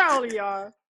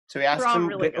 Philadelphia. So he asks We're all him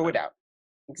really wit good or wit out.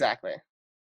 Exactly.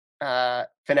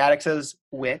 Fanatic says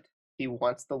wit. He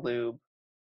wants the lube.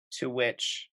 To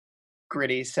which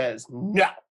Gritty says no.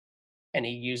 And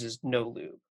he uses no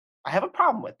lube. I have a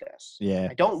problem with this. Yeah,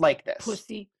 I don't like this.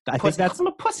 Pussy. I think Pussy. that's. Calls him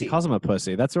a pussy. He calls him a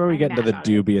pussy. That's where we I'm get into mad the about it.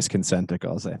 dubious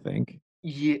consenticles. I think.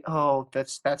 Yeah. Oh,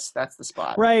 that's the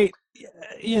spot. Right.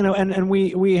 You know, and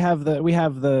we have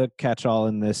the catch-all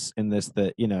in this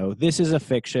that, you know, this is a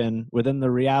fiction within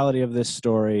the reality of this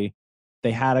story.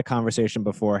 They had a conversation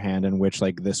beforehand in which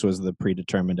like this was the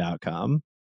predetermined outcome,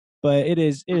 but it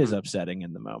is upsetting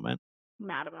in the moment.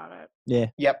 Mad about it. Yeah.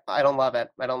 Yep, I don't love it.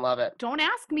 I don't love it. Don't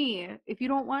ask me if you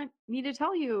don't want me to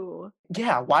tell you.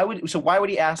 Yeah, why would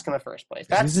he ask in the first place?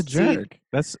 He's a jerk.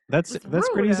 That's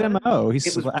Gritty's rude. MO. It was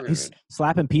He's rude.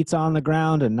 slapping pizza on the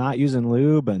ground and not using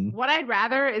lube and What I'd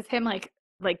rather is him like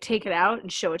take it out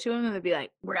and show it to him and then be like,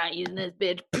 "We're not using this,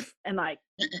 bitch," and like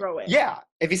throw it. Yeah,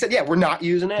 if he said, "Yeah, we're not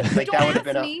using it," like Don't that would have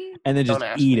ask been me. and then just Don't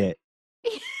ask eat me. it.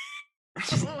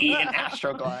 just eat an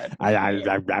Astroglide.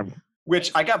 I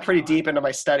Which I got pretty deep into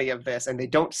my study of this, and they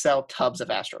don't sell tubs of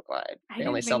Astroglide. I They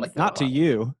only didn't sell think like so. Not to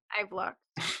you. I've looked.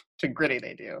 to Gritty.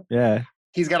 They do. Yeah.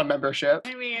 He's got a membership.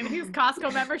 I mean, he's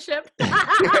Costco membership.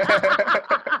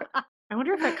 I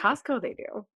wonder if at Costco they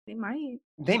do. They might.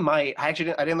 They might. I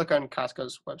didn't look on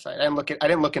Costco's website. I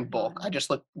didn't look in bulk. I just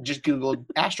Googled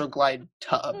Astroglide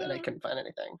tub and I couldn't find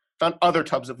anything. Found other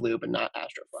tubs of lube and not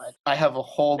Astroglide. I have a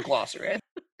whole glossary.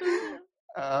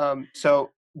 So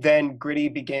then Gritty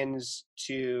begins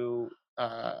to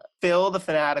fill the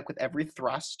Fanatic with every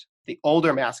thrust. The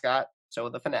older mascot, so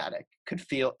the Fanatic, could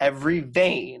feel every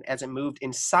vein as it moved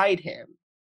inside him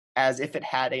as if it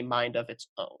had a mind of its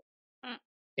own.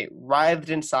 It writhed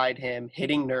inside him,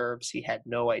 hitting nerves he had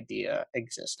no idea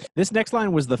existed. This next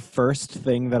line was the first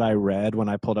thing that I read when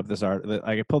I pulled up this art.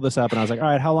 I pulled this up and I was like, all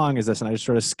right, how long is this? And I just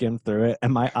sort of skimmed through it.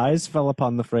 And my eyes fell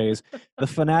upon the phrase, the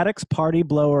Fanatic's party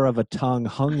blower of a tongue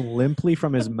hung limply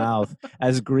from his mouth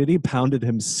as Gritty pounded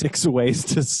him 6 ways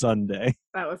to Sunday.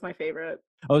 That was my favorite.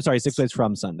 Oh, sorry, 6 ways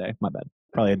from Sunday. My bad.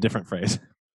 Probably a different phrase.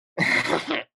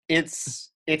 It's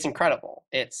incredible.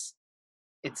 It's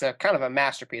a kind of a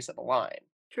masterpiece of a line.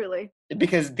 Truly.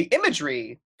 Because the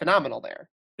imagery, phenomenal there.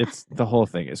 It's the whole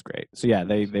thing is great. So yeah,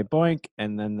 they boink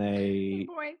and then they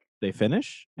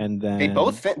finish and then They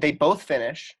both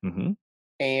finish, Mhm.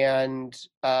 and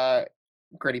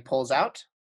Gritty pulls out,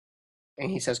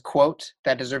 and he says, "Quote,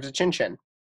 that deserves a chin chin,"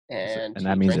 and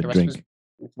that he means drank a the rest of drink.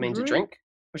 it means a drink,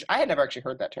 which I had never actually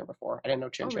heard that term before. I didn't know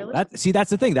chin chin. really? That's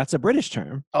the thing. That's a British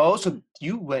term. Oh, so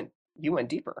you went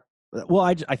deeper. Well,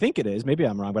 I think it is. Maybe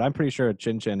I'm wrong, but I'm pretty sure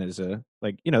chin chin is a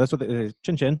that's what it is.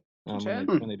 Chin chin. Chin.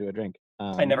 When they do a drink.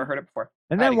 I never heard it before.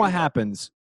 And I then had to what Google it.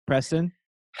 happens, Preston?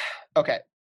 Okay,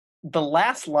 the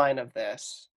last line of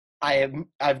this,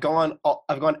 I've gone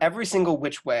every single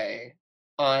which way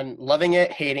on loving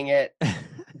it, hating it,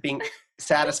 being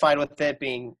satisfied with it,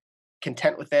 being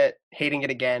content with it, hating it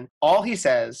again. All he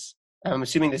says, I'm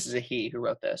assuming this is a he who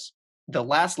wrote this. The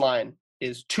last line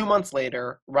is 2 months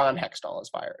later, Ron Hextall is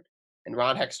fired. And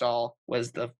Ron Hextall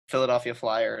was the Philadelphia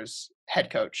Flyers head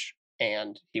coach,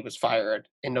 and he was fired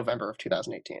in November of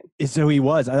 2018. So he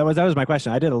was. That was my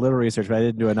question. I did a little research, but I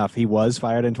didn't do enough. He was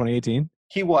fired in 2018.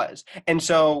 He was. And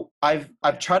so I've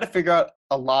tried to figure out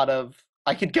a lot of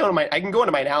I can go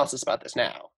into my analysis about this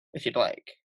now, if you'd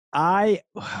like.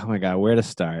 Oh my God, where to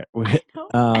start? Like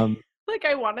Um,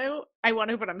 I want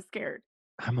to, but I'm scared.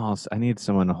 I need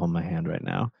someone to hold my hand right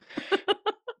now.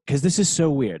 Because this is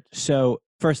so weird. So,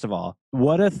 first of all,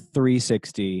 what a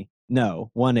 360.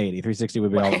 No, 180. 360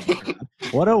 would be all.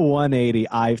 What a 180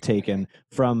 I've taken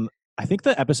from, I think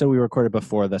the episode we recorded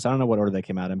before this. I don't know what order they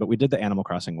came out in, but we did the Animal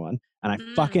Crossing one. And I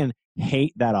fucking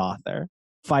hate that author.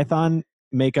 Python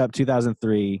Makeup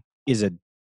 2003 is a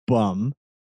bum.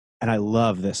 And I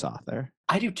love this author.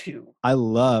 I do too. I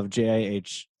love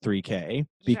JIH3K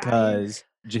because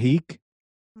Jahik.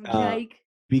 Jake.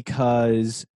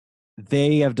 Because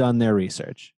they have done their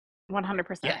research.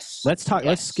 100%. Yes.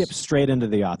 Let's skip straight into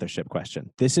the authorship question.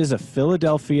 This is a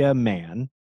Philadelphia man,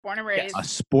 Born and raised. a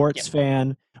sports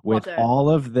fan with Love it. all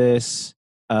of this,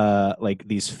 like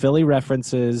these Philly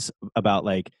references about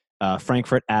like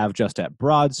Frankfurt Ave just at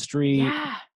Broad Street.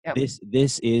 Yeah. Yep.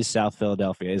 This is South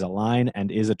Philadelphia, is a line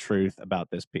and is a truth about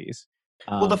this piece.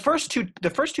 Well, the first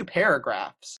two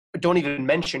paragraphs don't even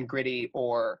mention Gritty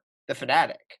or the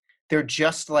Fanatic. They're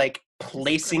just like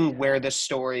placing where the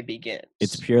story begins.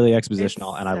 It's purely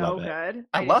expositional, and I so love it. Good.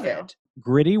 I do love too. it.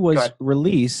 Gritty Go was ahead.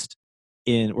 released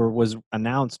was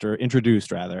announced or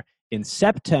introduced rather in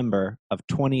September of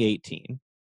 2018.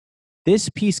 This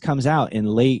piece comes out in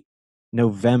late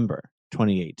November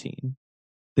 2018.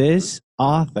 This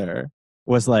author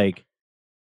was like,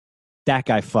 that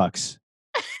guy fucks.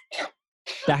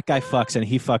 That guy fucks, and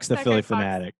he fucks the That Philly guy fucks.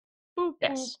 Fanatic. Boop,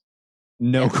 Yes.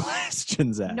 No Yes.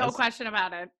 questions asked. No question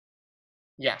about it.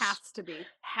 Yes. Has to be.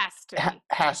 Has to be.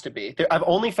 Has to be. I've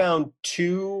only found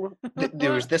two.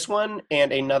 There was this one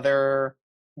and another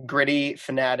Gritty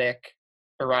Fanatic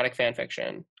erotic fan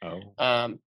fiction.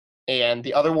 Oh. And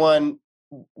the other one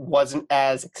wasn't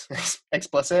as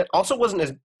explicit. Also wasn't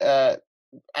as I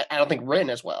don't think written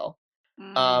as well.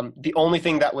 Mm. The only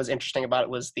thing that was interesting about it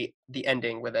was the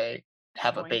ending where they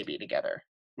have a Point. baby together.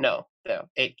 No.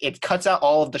 It cuts out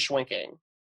all of the schwinking.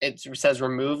 It says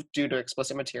removed due to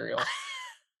explicit material.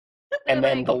 And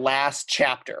then the last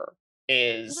chapter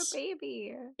There's is a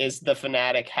baby. the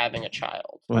fanatic having a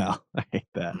child. Well, I hate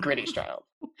that. Gritty's child.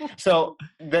 So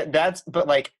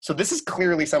so this is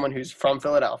clearly someone who's from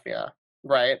Philadelphia,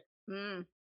 right? Mm.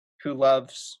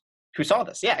 Who saw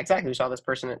this. Yeah, exactly. Who saw this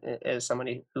person as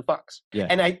somebody who fucks. Yeah.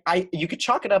 And you could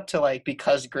chalk it up to like,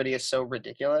 because Gritty is so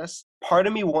ridiculous, part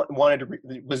of me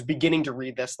was beginning to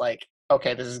read this like,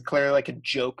 okay, this is clearly like a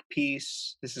joke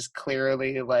piece. This is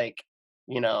clearly like,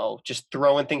 just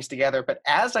throwing things together. But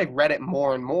as I read it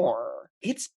more and more,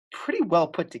 it's pretty well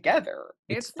put together.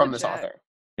 It's from this legit. author.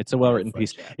 It's a well-written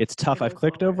It's piece. legit. It's tough. It I've is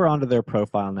clicked well over onto their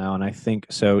profile now, and I think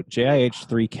so.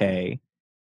 JIH3K,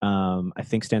 I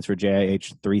think stands for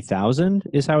JIH 3000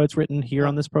 is how it's written here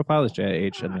on this profile. Is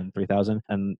JIH and then 3000,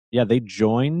 and yeah, they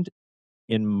joined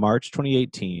in March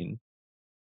 2018.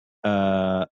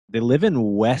 They live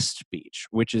in West Beach,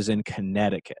 which is in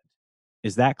Connecticut.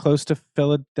 Is that close to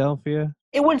Philadelphia?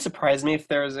 It wouldn't surprise me if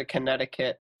there was a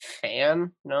Connecticut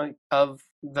fan, of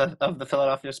the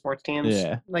Philadelphia sports teams.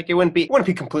 Yeah. Like it wouldn't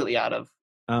be completely out of.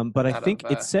 But I think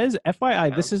it says,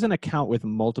 FYI, this is an account with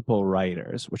multiple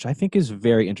writers, which I think is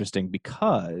very interesting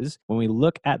because when we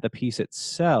look at the piece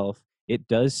itself, it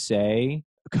does say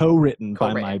co-written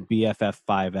by my BFF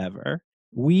 5 ever.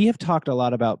 We have talked a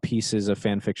lot about pieces of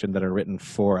fan fiction that are written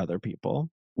for other people.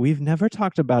 We've never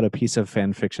talked about a piece of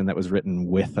fan fiction that was written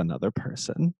with another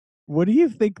person. What do you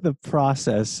think the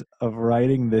process of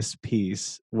writing this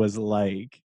piece was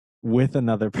like with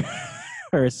another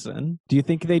person? Do you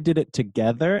think they did it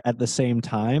together at the same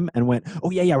time and went,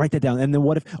 oh yeah, write that down. And then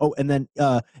what if, and then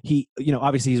he,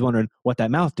 obviously he's wondering what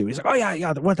that mouth do. He's like, oh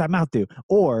yeah, what that mouth do?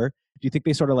 Or do you think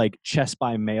they sort of like chess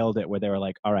by mailed it where they were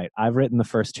like, all right, I've written the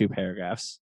first 2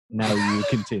 paragraphs. Now you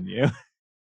continue.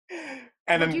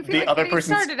 And then do you feel the like other they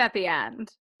person started at the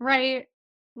end, right?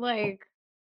 Like,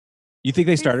 You think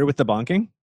they started with the bonking?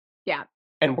 yeah,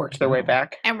 and worked their way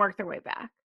back. and worked their way back.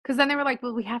 Because then they were like,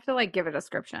 well, we have to like give a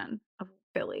description of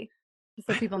Philly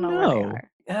so people know where they know. are.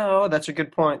 Oh, that's a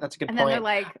good point. That's a good And point. then they're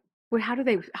like, well, how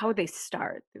would they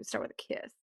start? They would start with a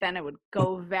kiss. Then it would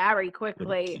go very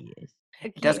quickly.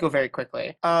 It does go very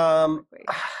quickly. I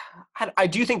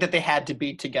do think that they had to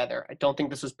be together. I don't think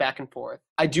this was back and forth.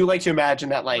 I do like to imagine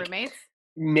that like roommates.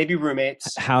 maybe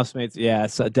roommates. Housemates, yeah.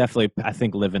 So definitely, I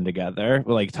think living together,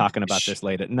 like talking about this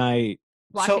late at night.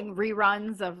 Watching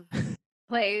reruns of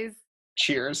plays.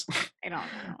 Cheers. I don't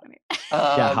know.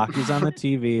 Yeah, hockey's on the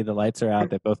TV. The lights are out.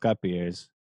 They both got beers.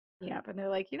 Yeah, but they're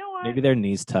like, you know what? Maybe their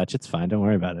knees touch. It's fine. Don't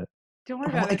worry about it. Don't worry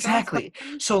about it. Exactly.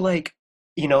 So like,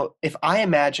 if I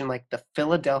imagine like the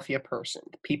Philadelphia person,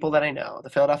 the people that I know, the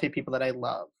Philadelphia people that I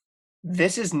love,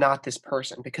 this is not this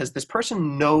person because this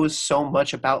person knows so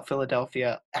much about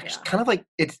Philadelphia. Actually, kind of like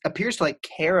it appears to like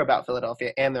care about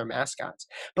Philadelphia and their mascots.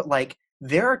 But like,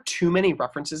 there are too many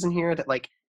references in here that like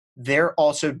they're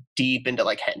also deep into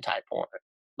like hentai porn.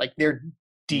 Like they're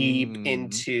deep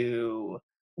into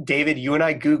David. You and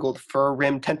I Googled fur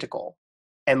rimmed tentacle.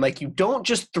 And like you don't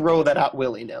just throw that out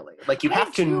willy nilly. Like you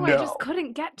have to know. I just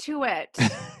couldn't get to it.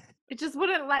 It just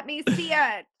wouldn't let me see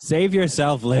it. Save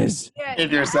yourself, Liz.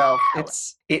 Save yourself.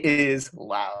 It is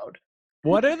loud.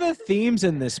 What are the themes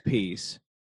in this piece?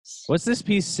 What's this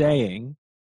piece saying?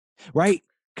 Right?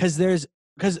 Because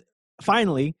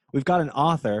finally we've got an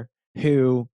author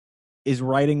who is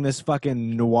writing this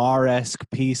fucking noir-esque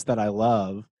piece that I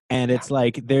love. And it's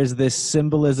like there's this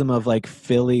symbolism of like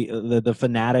Philly. The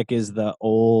fanatic is the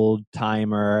old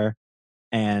timer,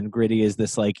 and Gritty is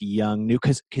this like young new.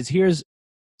 Because here's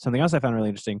something else I found really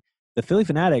interesting. The Philly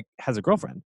fanatic has a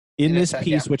girlfriend in this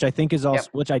piece, which I think is also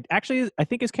which I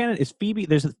think is canon. Is Phoebe?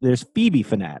 There's Phoebe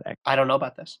fanatic. I don't know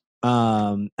about this.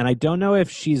 And I don't know if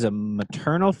she's a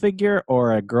maternal figure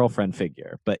or a girlfriend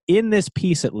figure. But in this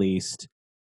piece, at least,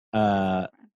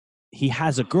 he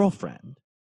has a girlfriend.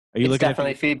 Are you looking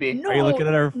definitely at Phoebe? No, Are you looking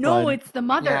at her? No, it's the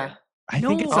mother. Yeah. I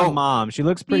think it's a mom. She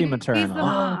looks pretty maternal. She's the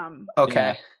mom. Okay.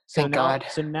 Yeah. Thank God.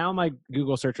 So now my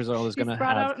Google search result is going to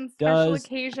brought have, out in special does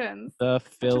occasions. the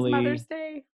Philly Mother's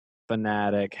Day.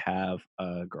 fanatic have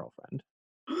a girlfriend?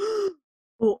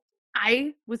 Well,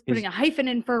 I was putting a hyphen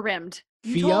in for rimmed.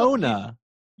 Fiona.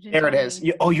 There it is.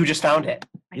 You just found it.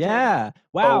 Yeah.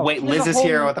 Wow. Oh, wait, Liz is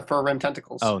here with the fur rimmed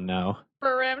tentacles. Oh, no.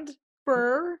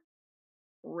 Fur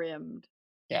rimmed.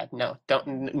 Yeah, no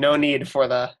need for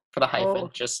the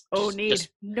hyphen.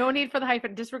 No need for the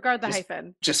hyphen. Disregard the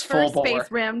hyphen. Just First full bore.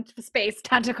 space rimmed, space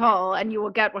tentacle, and you will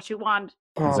get what you want.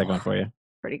 How's that going for you?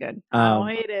 Pretty good. I don't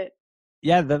hate it.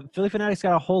 Yeah, the Philly fanatic's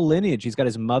got a whole lineage. He's got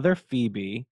his mother,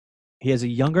 Phoebe. He has a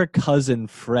younger cousin,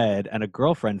 Fred, and a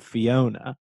girlfriend,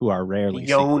 Fiona. who are rarely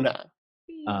seen. Fiona.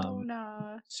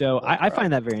 Fiona. So Look I her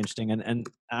find up. that very interesting, and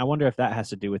I wonder if that has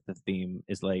to do with the theme.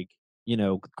 Is like, you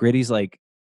know, Gritty's like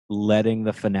letting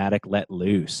the fanatic let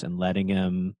loose and letting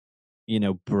him, you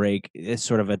know, break. It's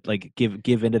sort of a like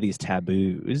give into these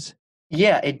taboos.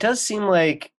 Yeah, it does seem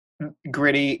like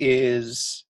Gritty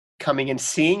is coming and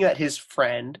seeing that his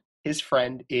friend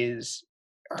is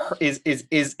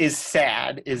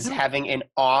sad, is having an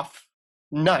off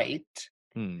night,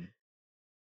 Hmm.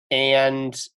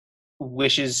 and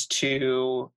wishes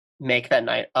to make that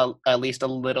night at least a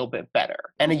little bit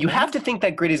better. And you have to think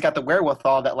that Gritty's got the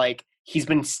wherewithal that like he's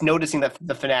been noticing that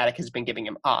the fanatic has been giving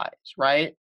him eyes,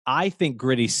 right? I think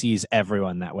Gritty sees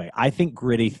everyone that way. I think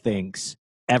Gritty thinks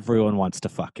everyone wants to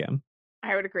fuck him.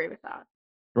 I would agree with that.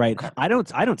 Right? Okay. I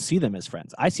don't see them as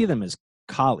friends. I see them as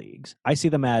colleagues. I see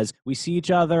them as we see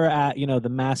each other at, you know, the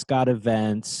mascot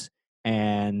events,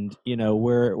 and you know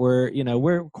we're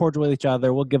cordial with each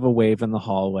other. We'll give a wave in the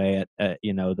hallway at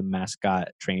you know, the mascot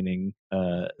training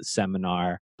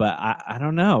seminar. But I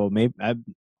don't know. Maybe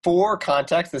For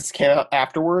context, this came out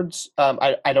afterwards.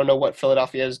 I don't know what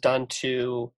Philadelphia has done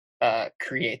to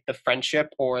create the friendship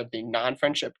or the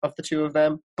non-friendship of the two of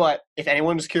them. But if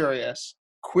anyone's curious,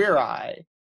 Queer Eye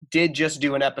did just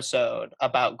do an episode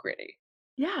about Gritty.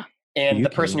 Yeah. And You the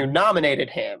person who did? nominated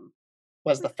him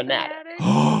was the fanatic.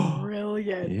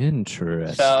 Brilliant.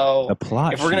 Interesting. So the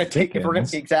plot. if we're gonna she take, if we're gonna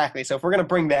thickens. exactly, so if we're gonna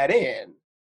bring that in,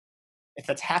 if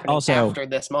that's happening Also- after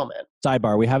this moment,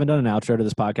 Sidebar: we haven't done an outro to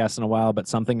this podcast in a while, but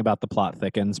something about the plot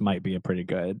thickens might be a pretty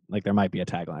good. Like there might be a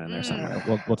tagline in there somewhere.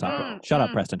 We'll talk about it. Shut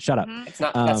up, Preston. Shut up. Mhm. it's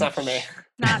not. That's Um, not for me.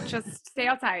 Not just stay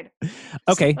outside.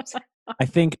 Okay. I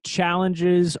think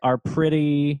challenges are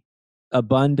pretty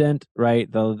abundant,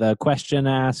 right? The question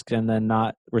asked and then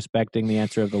not respecting the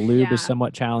answer of the lube Yeah. is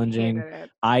somewhat challenging. Hated it.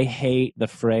 I hate the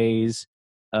phrase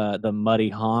the muddy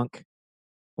honk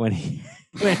when he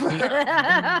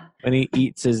when he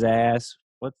eats his ass.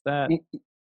 What's that?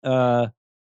 The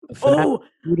fanatic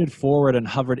scooted forward and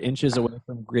hovered inches away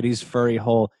from Gritty's furry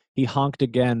hole. He honked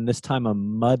again, this time a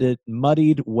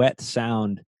muddied, wet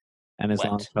sound, and his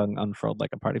long Wet. tongue unfurled like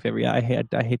a party favor. Yeah, I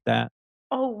hate that.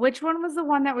 Oh, which one was the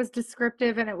one that was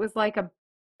descriptive and it was like a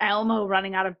Elmo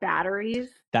running out of batteries?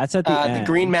 That's at the The end.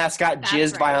 green mascot That's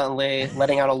jizzed right. violently,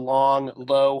 letting out a long,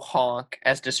 low honk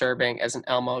as disturbing as an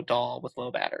Elmo doll with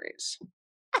low batteries.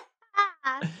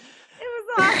 It was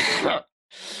awesome.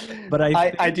 But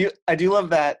I do love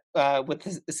that with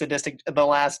the sadistic.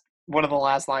 One of the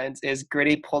last lines is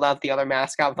Gritty pulled out the other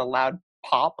mascot with a loud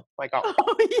pop, like a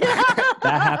Oh yeah.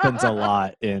 that happens a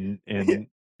lot in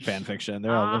fan fiction.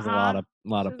 There's a lot of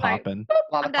She's like, popping.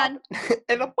 lot I'm of done. pop.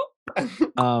 And a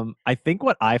boop. I think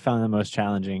what I found the most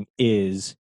challenging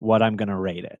is what I'm gonna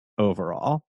rate it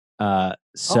overall.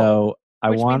 So I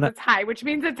Which want means to it's high. Which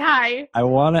means it's high. I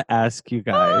want to ask you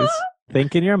guys,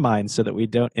 think in your mind so that we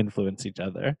don't influence each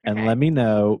other, and Okay. let me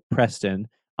know, Preston,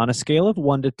 on a scale of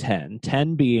 1 to 10,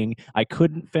 10 being I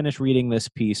couldn't finish reading this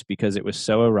piece because it was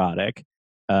so erotic,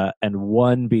 and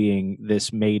 1 being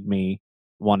this made me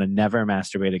want to never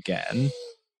masturbate again.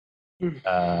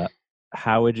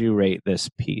 How would you rate this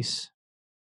piece?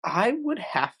 I would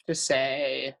have to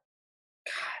say,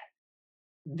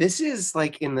 God, this is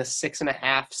like in the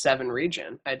 6.5, 7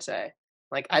 region. I'd say,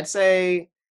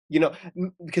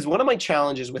 because one of my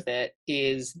challenges with it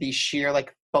is the sheer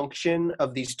like function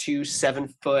of these two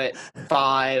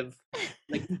 7'5"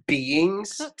 like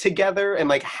beings together, and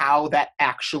like how that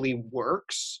actually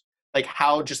works, like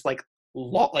how just like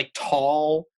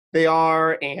tall they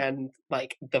are, and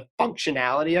like the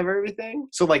functionality of everything.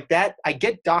 So like that, I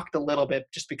get docked a little bit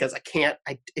just because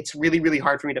it's really, really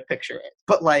hard for me to picture it.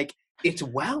 But like, it's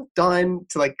well done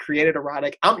to like create it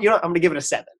erotic. I'm gonna give it a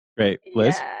 7. Great,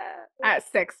 Liz. Yeah. At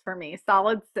 6 for me.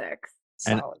 Solid 6.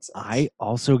 And Solid 6. I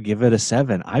also give it a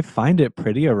 7. I find it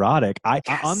pretty erotic.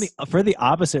 For the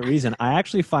opposite reason, I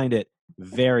actually find it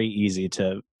very easy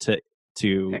to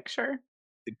Picture.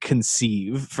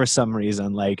 conceive for some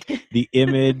reason. Like the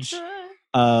image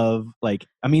of like,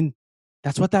 I mean,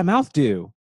 that's what that mouth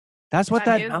do. That's what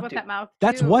That that. is mouth what do. that mouth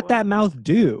That's do. what that mouth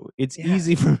do. It's Yeah.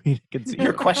 easy for me to conceive.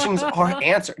 Your questions are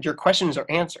answered. Your questions are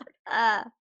answered.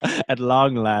 At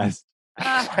long last.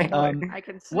 Finally. I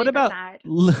can sleep What about at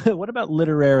night. what about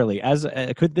literarily? As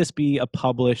could this be a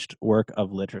published work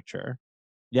of literature?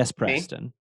 Yes,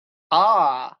 Preston.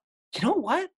 You know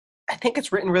what? I think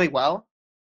it's written really well.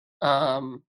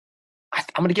 I'm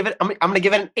gonna give it. I'm gonna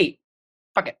give it an 8.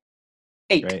 Fuck it,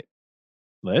 8. Great,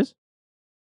 Liz.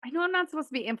 I know I'm not supposed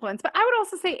to be influenced, but I would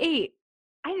also say 8.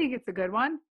 I think it's a good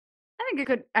one. I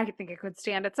think it could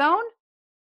stand its own.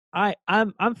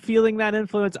 I'm feeling that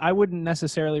influence. I wouldn't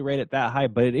necessarily rate it that high,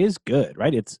 but it is good,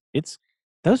 right? It's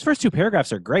those first 2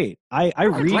 paragraphs are great.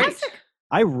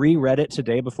 I reread it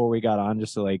today before we got on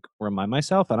just to like remind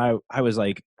myself, and I was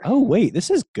like, oh wait, this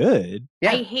is good.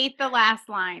 Yeah. I hate the last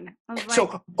line. I was like,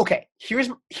 So okay,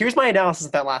 here's my analysis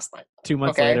of that last line. 2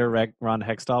 months Okay. later, Ron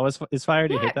Hextall is fired.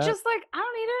 Do you yeah, hate that? just like I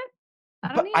don't need it. I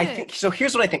don't But need I it. think so.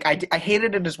 Here's what I think. I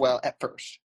hated it as well at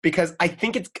first because I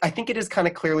think it is kind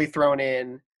of clearly thrown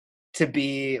in to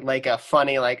be like a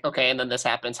funny like okay, and then this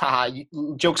happens. Haha,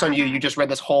 jokes on you. You just read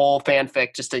this whole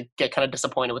fanfic just to get kind of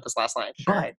disappointed with this last line.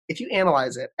 Sure. But if you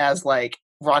analyze it as like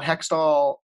Ron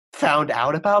Hextall found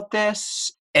out about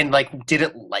this and like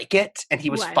didn't like it, and he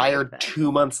was Ooh, I like fired this. 2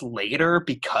 months later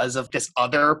because of this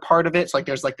other part of it. So like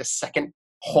there's like the second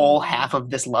whole half of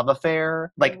this love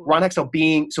affair. Like Ooh. Ron Hextall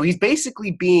he's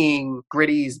basically being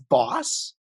Gritty's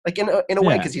boss, like in a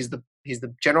way, Yeah. because he's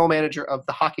the general manager of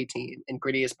the hockey team, and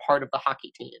Gritty is part of the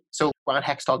hockey team. So Ron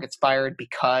Hextall gets fired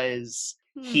because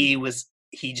he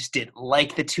just didn't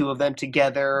like the two of them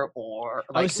together, or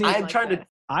like see- I'm like trying to. this.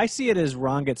 I see it as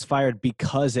Ron gets fired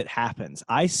because it happens.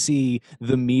 I see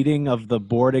the meeting of the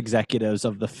board executives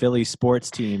of the Philly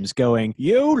sports teams going,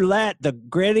 you let the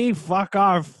Gritty fuck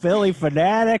our Philly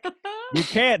fanatic. You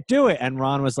can't do it. And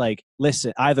Ron was like,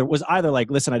 listen, either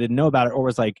like, listen, I didn't know about it, or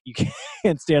was like, you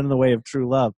can't stand in the way of true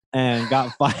love, and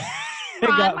got fired.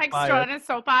 Ron got like fired. stood on his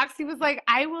soapbox. He was like,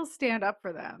 I will stand up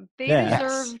for them. They Yes.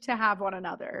 deserve to have one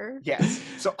another. Yes.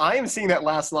 So I am seeing that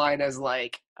last line as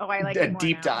like Oh, I like a it more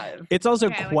deep now. dive. It's also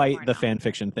Okay, I like quite more the now. fan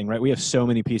fiction thing, right? We have so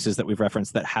many pieces that we've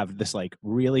referenced that have this like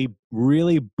really,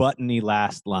 really buttony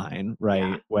last line, right?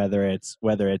 Yeah. Whether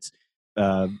it's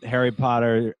Harry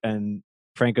Potter and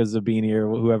Franco Zabini or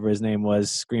whoever his name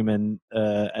was screaming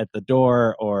at the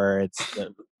door, or it's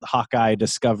Hawkeye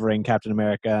discovering Captain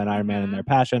America and Iron Man and their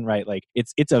passion, right? Like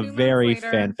it's a 2 months very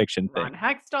later, fan fiction Ron thing.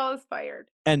 Hextall is fired.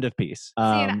 End of piece. See,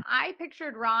 and I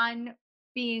pictured Ron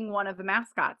being one of the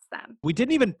mascots then. We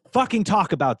didn't even fucking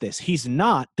talk about this. He's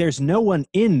not. There's no one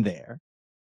in there.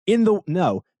 No.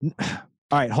 All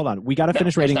right, hold on. We got to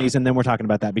finish rating these, and then we're talking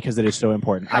about that because it is so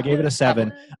important. I gave it a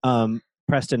 7.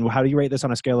 Preston, how do you rate this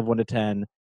on a scale of 1 to 10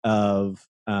 of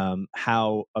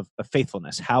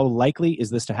faithfulness? How likely is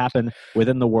this to happen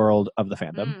within the world of the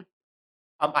fandom?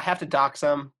 I have to dox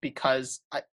them because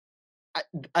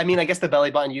I mean, I guess the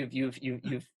belly button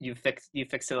you've fixed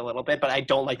it a little bit, but I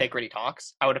don't like that Gritty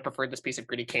talks. I would have preferred this piece if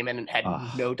Gritty came in and had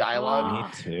no dialogue.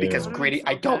 Me too. Because That would've Gritty,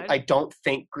 been so I good. don't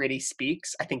think Gritty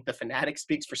speaks. I think the fanatic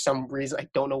speaks for some reason. I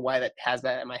don't know why that has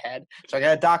that in my head. So I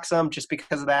gotta dox him just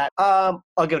because of that. I'll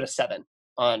give it a 7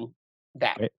 on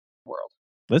that Wait. world.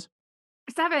 Liz?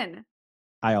 7.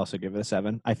 I also give it a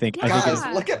 7. I think Guys, it's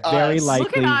Yeah. look at very us.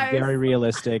 likely, us. very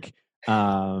realistic.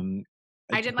 I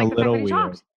It's didn't a like the fact little that he weird,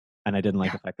 talked. and I didn't like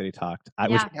Yeah. the fact that he talked. I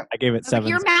Yeah. gave it I was like, 7.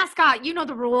 you're a mascot. You know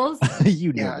the rules.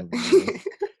 You know Yeah. the rules.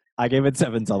 I gave it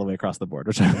 7s all the way across the board,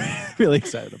 which I'm really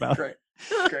excited about. Great.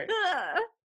 Great.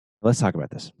 Let's talk about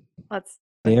this. Let's.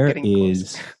 There Getting close.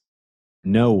 is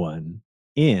no one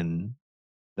in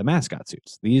the mascot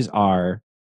suits. These are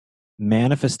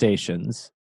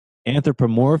manifestations,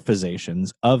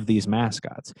 anthropomorphizations of these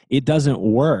mascots. It doesn't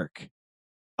work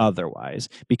otherwise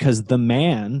because the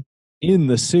man in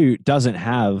the suit doesn't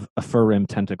have a fur-rimmed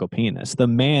tentacle penis. The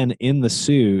man in the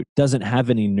suit doesn't have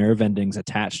any nerve endings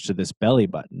attached to this belly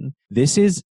button. This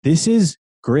is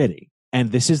Gritty,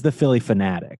 and this is the Philly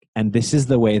fanatic, and this is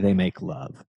the way they make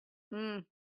love.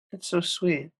 It's so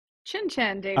sweet. Chin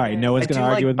chin, David. All right, no one's I going to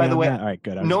do argue like, with by me the on way, that. All right,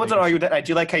 good. I was No one's making gonna argue with that. I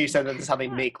do like how you said that this is how they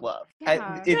make love.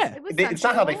 Yeah. It was It's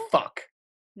not how they sensual. fuck.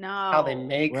 No. How they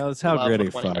make. Well, it's how love Gritty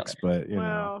with one fucks, another. but you know,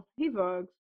 Well, he bugs.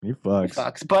 he He fucks.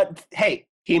 fucks. But hey,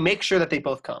 he makes sure that they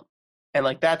both come, and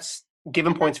like that's give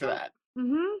him points for that.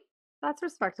 Mm-hmm. That's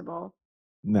respectable.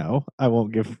 No, I will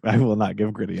not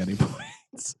give Gritty any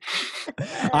points.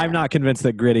 I'm not convinced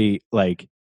that Gritty like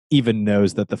even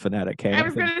knows that the fanatic came. I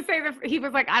was going to say that he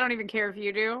was like, I don't even care if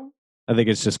you do. I think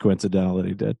it's just coincidental that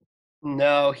he did.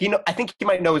 No, I think he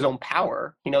might know his own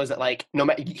power. He knows that like no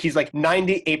matter he's like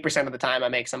 98% of the time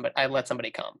I let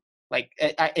somebody come. Like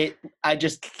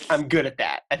I'm good at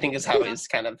that. I think is how he's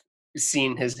kind of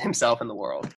seen himself in the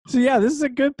world. So yeah, this is a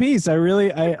good piece. I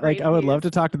great would love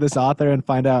piece. to talk to this author and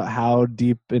find out how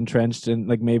deep entrenched in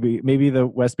like maybe the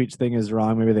West Beach thing is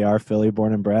wrong. Maybe they are Philly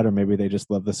born and bred, or maybe they just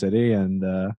love the city and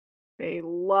They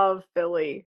love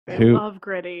Philly. They Who- love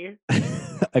Gritty.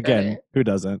 again, who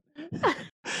doesn't?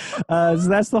 So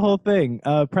that's the whole thing.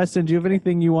 Preston, do you have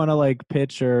anything you want to like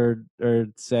pitch or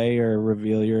say or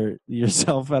reveal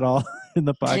yourself at all in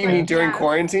the Do you mean podcast? during Yes.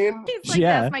 quarantine? He's like,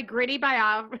 Yeah. yes, my gritty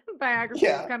biography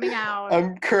Yeah. is coming out.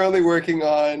 I'm currently working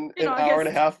on In an hour and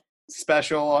a August. half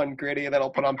special on Gritty that I'll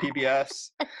put on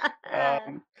PBS.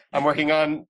 I'm working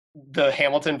on the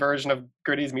Hamilton version of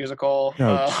Gritty's musical.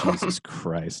 Oh, Jesus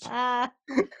Christ. Ah.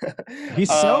 He's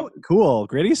so cool.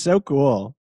 Gritty's so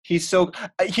cool. He's so.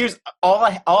 Here's all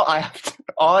I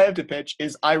have to pitch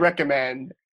is I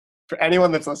recommend for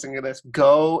anyone that's listening to this,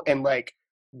 go and like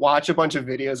watch a bunch of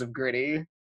videos of Gritty.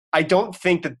 I don't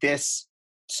think that this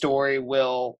story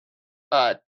will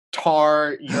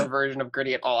tar your version of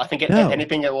Gritty at all. I think if No.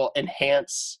 anything, it will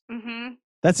enhance Mhm.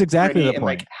 That's exactly Gritty the and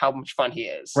point. like how much fun he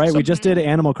is. Right, So- we just did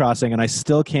Animal Crossing, and I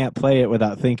still can't play it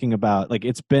without thinking about like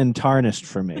it's been tarnished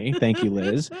for me. Thank you,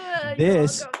 Liz. You're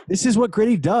This welcome. is what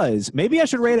Gritty does. Maybe I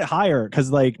should rate it higher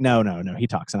because like no, he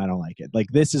talks and I don't like it. Like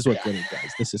this is what Gritty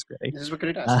does. This is Gritty. This is what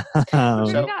Gritty does. Um,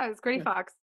 So- Gritty does. Gritty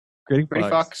Fox. Gritty Gritty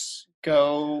Fox. Fox,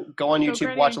 go on YouTube,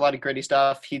 Gritty. watch a lot of Gritty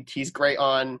stuff. He's great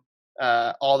on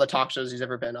all the talk shows he's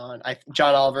ever been on.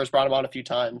 John Oliver's brought him on a few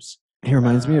times. He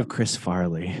reminds me of Chris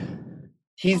Farley.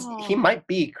 He Oh. might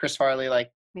be Chris Farley,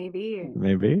 like, Maybe.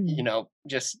 Maybe you know,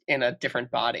 just in a different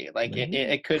body. Like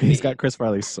it could he's be. got Chris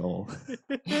Farley's soul.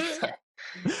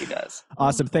 He does.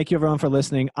 Awesome. Thank you everyone for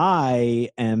listening. I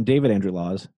am David Andrew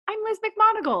Laws. I'm Liz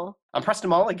McMonagle. I'm Preston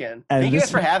Mulligan. And Thank you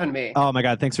this- guys for having me. Oh my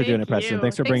God! Thanks for doing it, Thank Preston. you.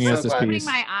 Thanks for bringing so us this glad. opening piece.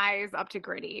 my eyes up to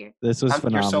Gritty. This was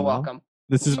phenomenal. You're so welcome.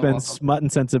 This has So been welcome. Smut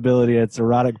and Sensibility. It's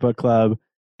Erotic Book Club,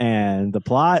 and the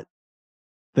plot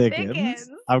thickens. Thickens.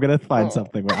 I'm gonna find Oh.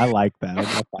 something. I like that. I'm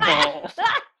gonna find- Oh.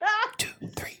 2,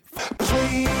 3, 4.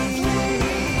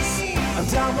 I'm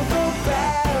down with the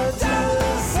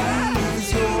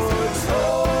fantasies, your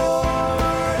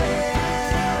sword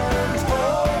and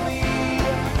holy.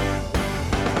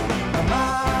 My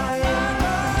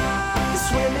mind is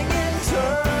swimming in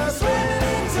turmoil,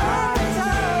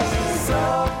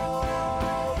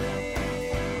 slowly.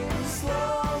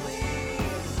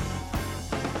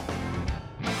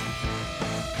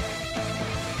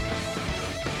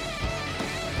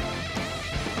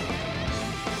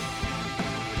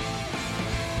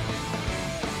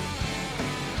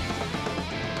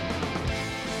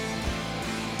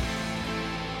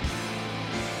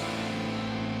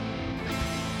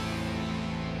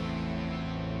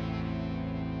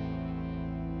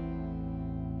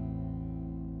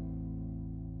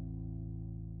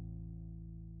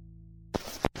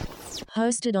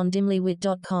 Hosted on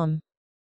dimlywit.com.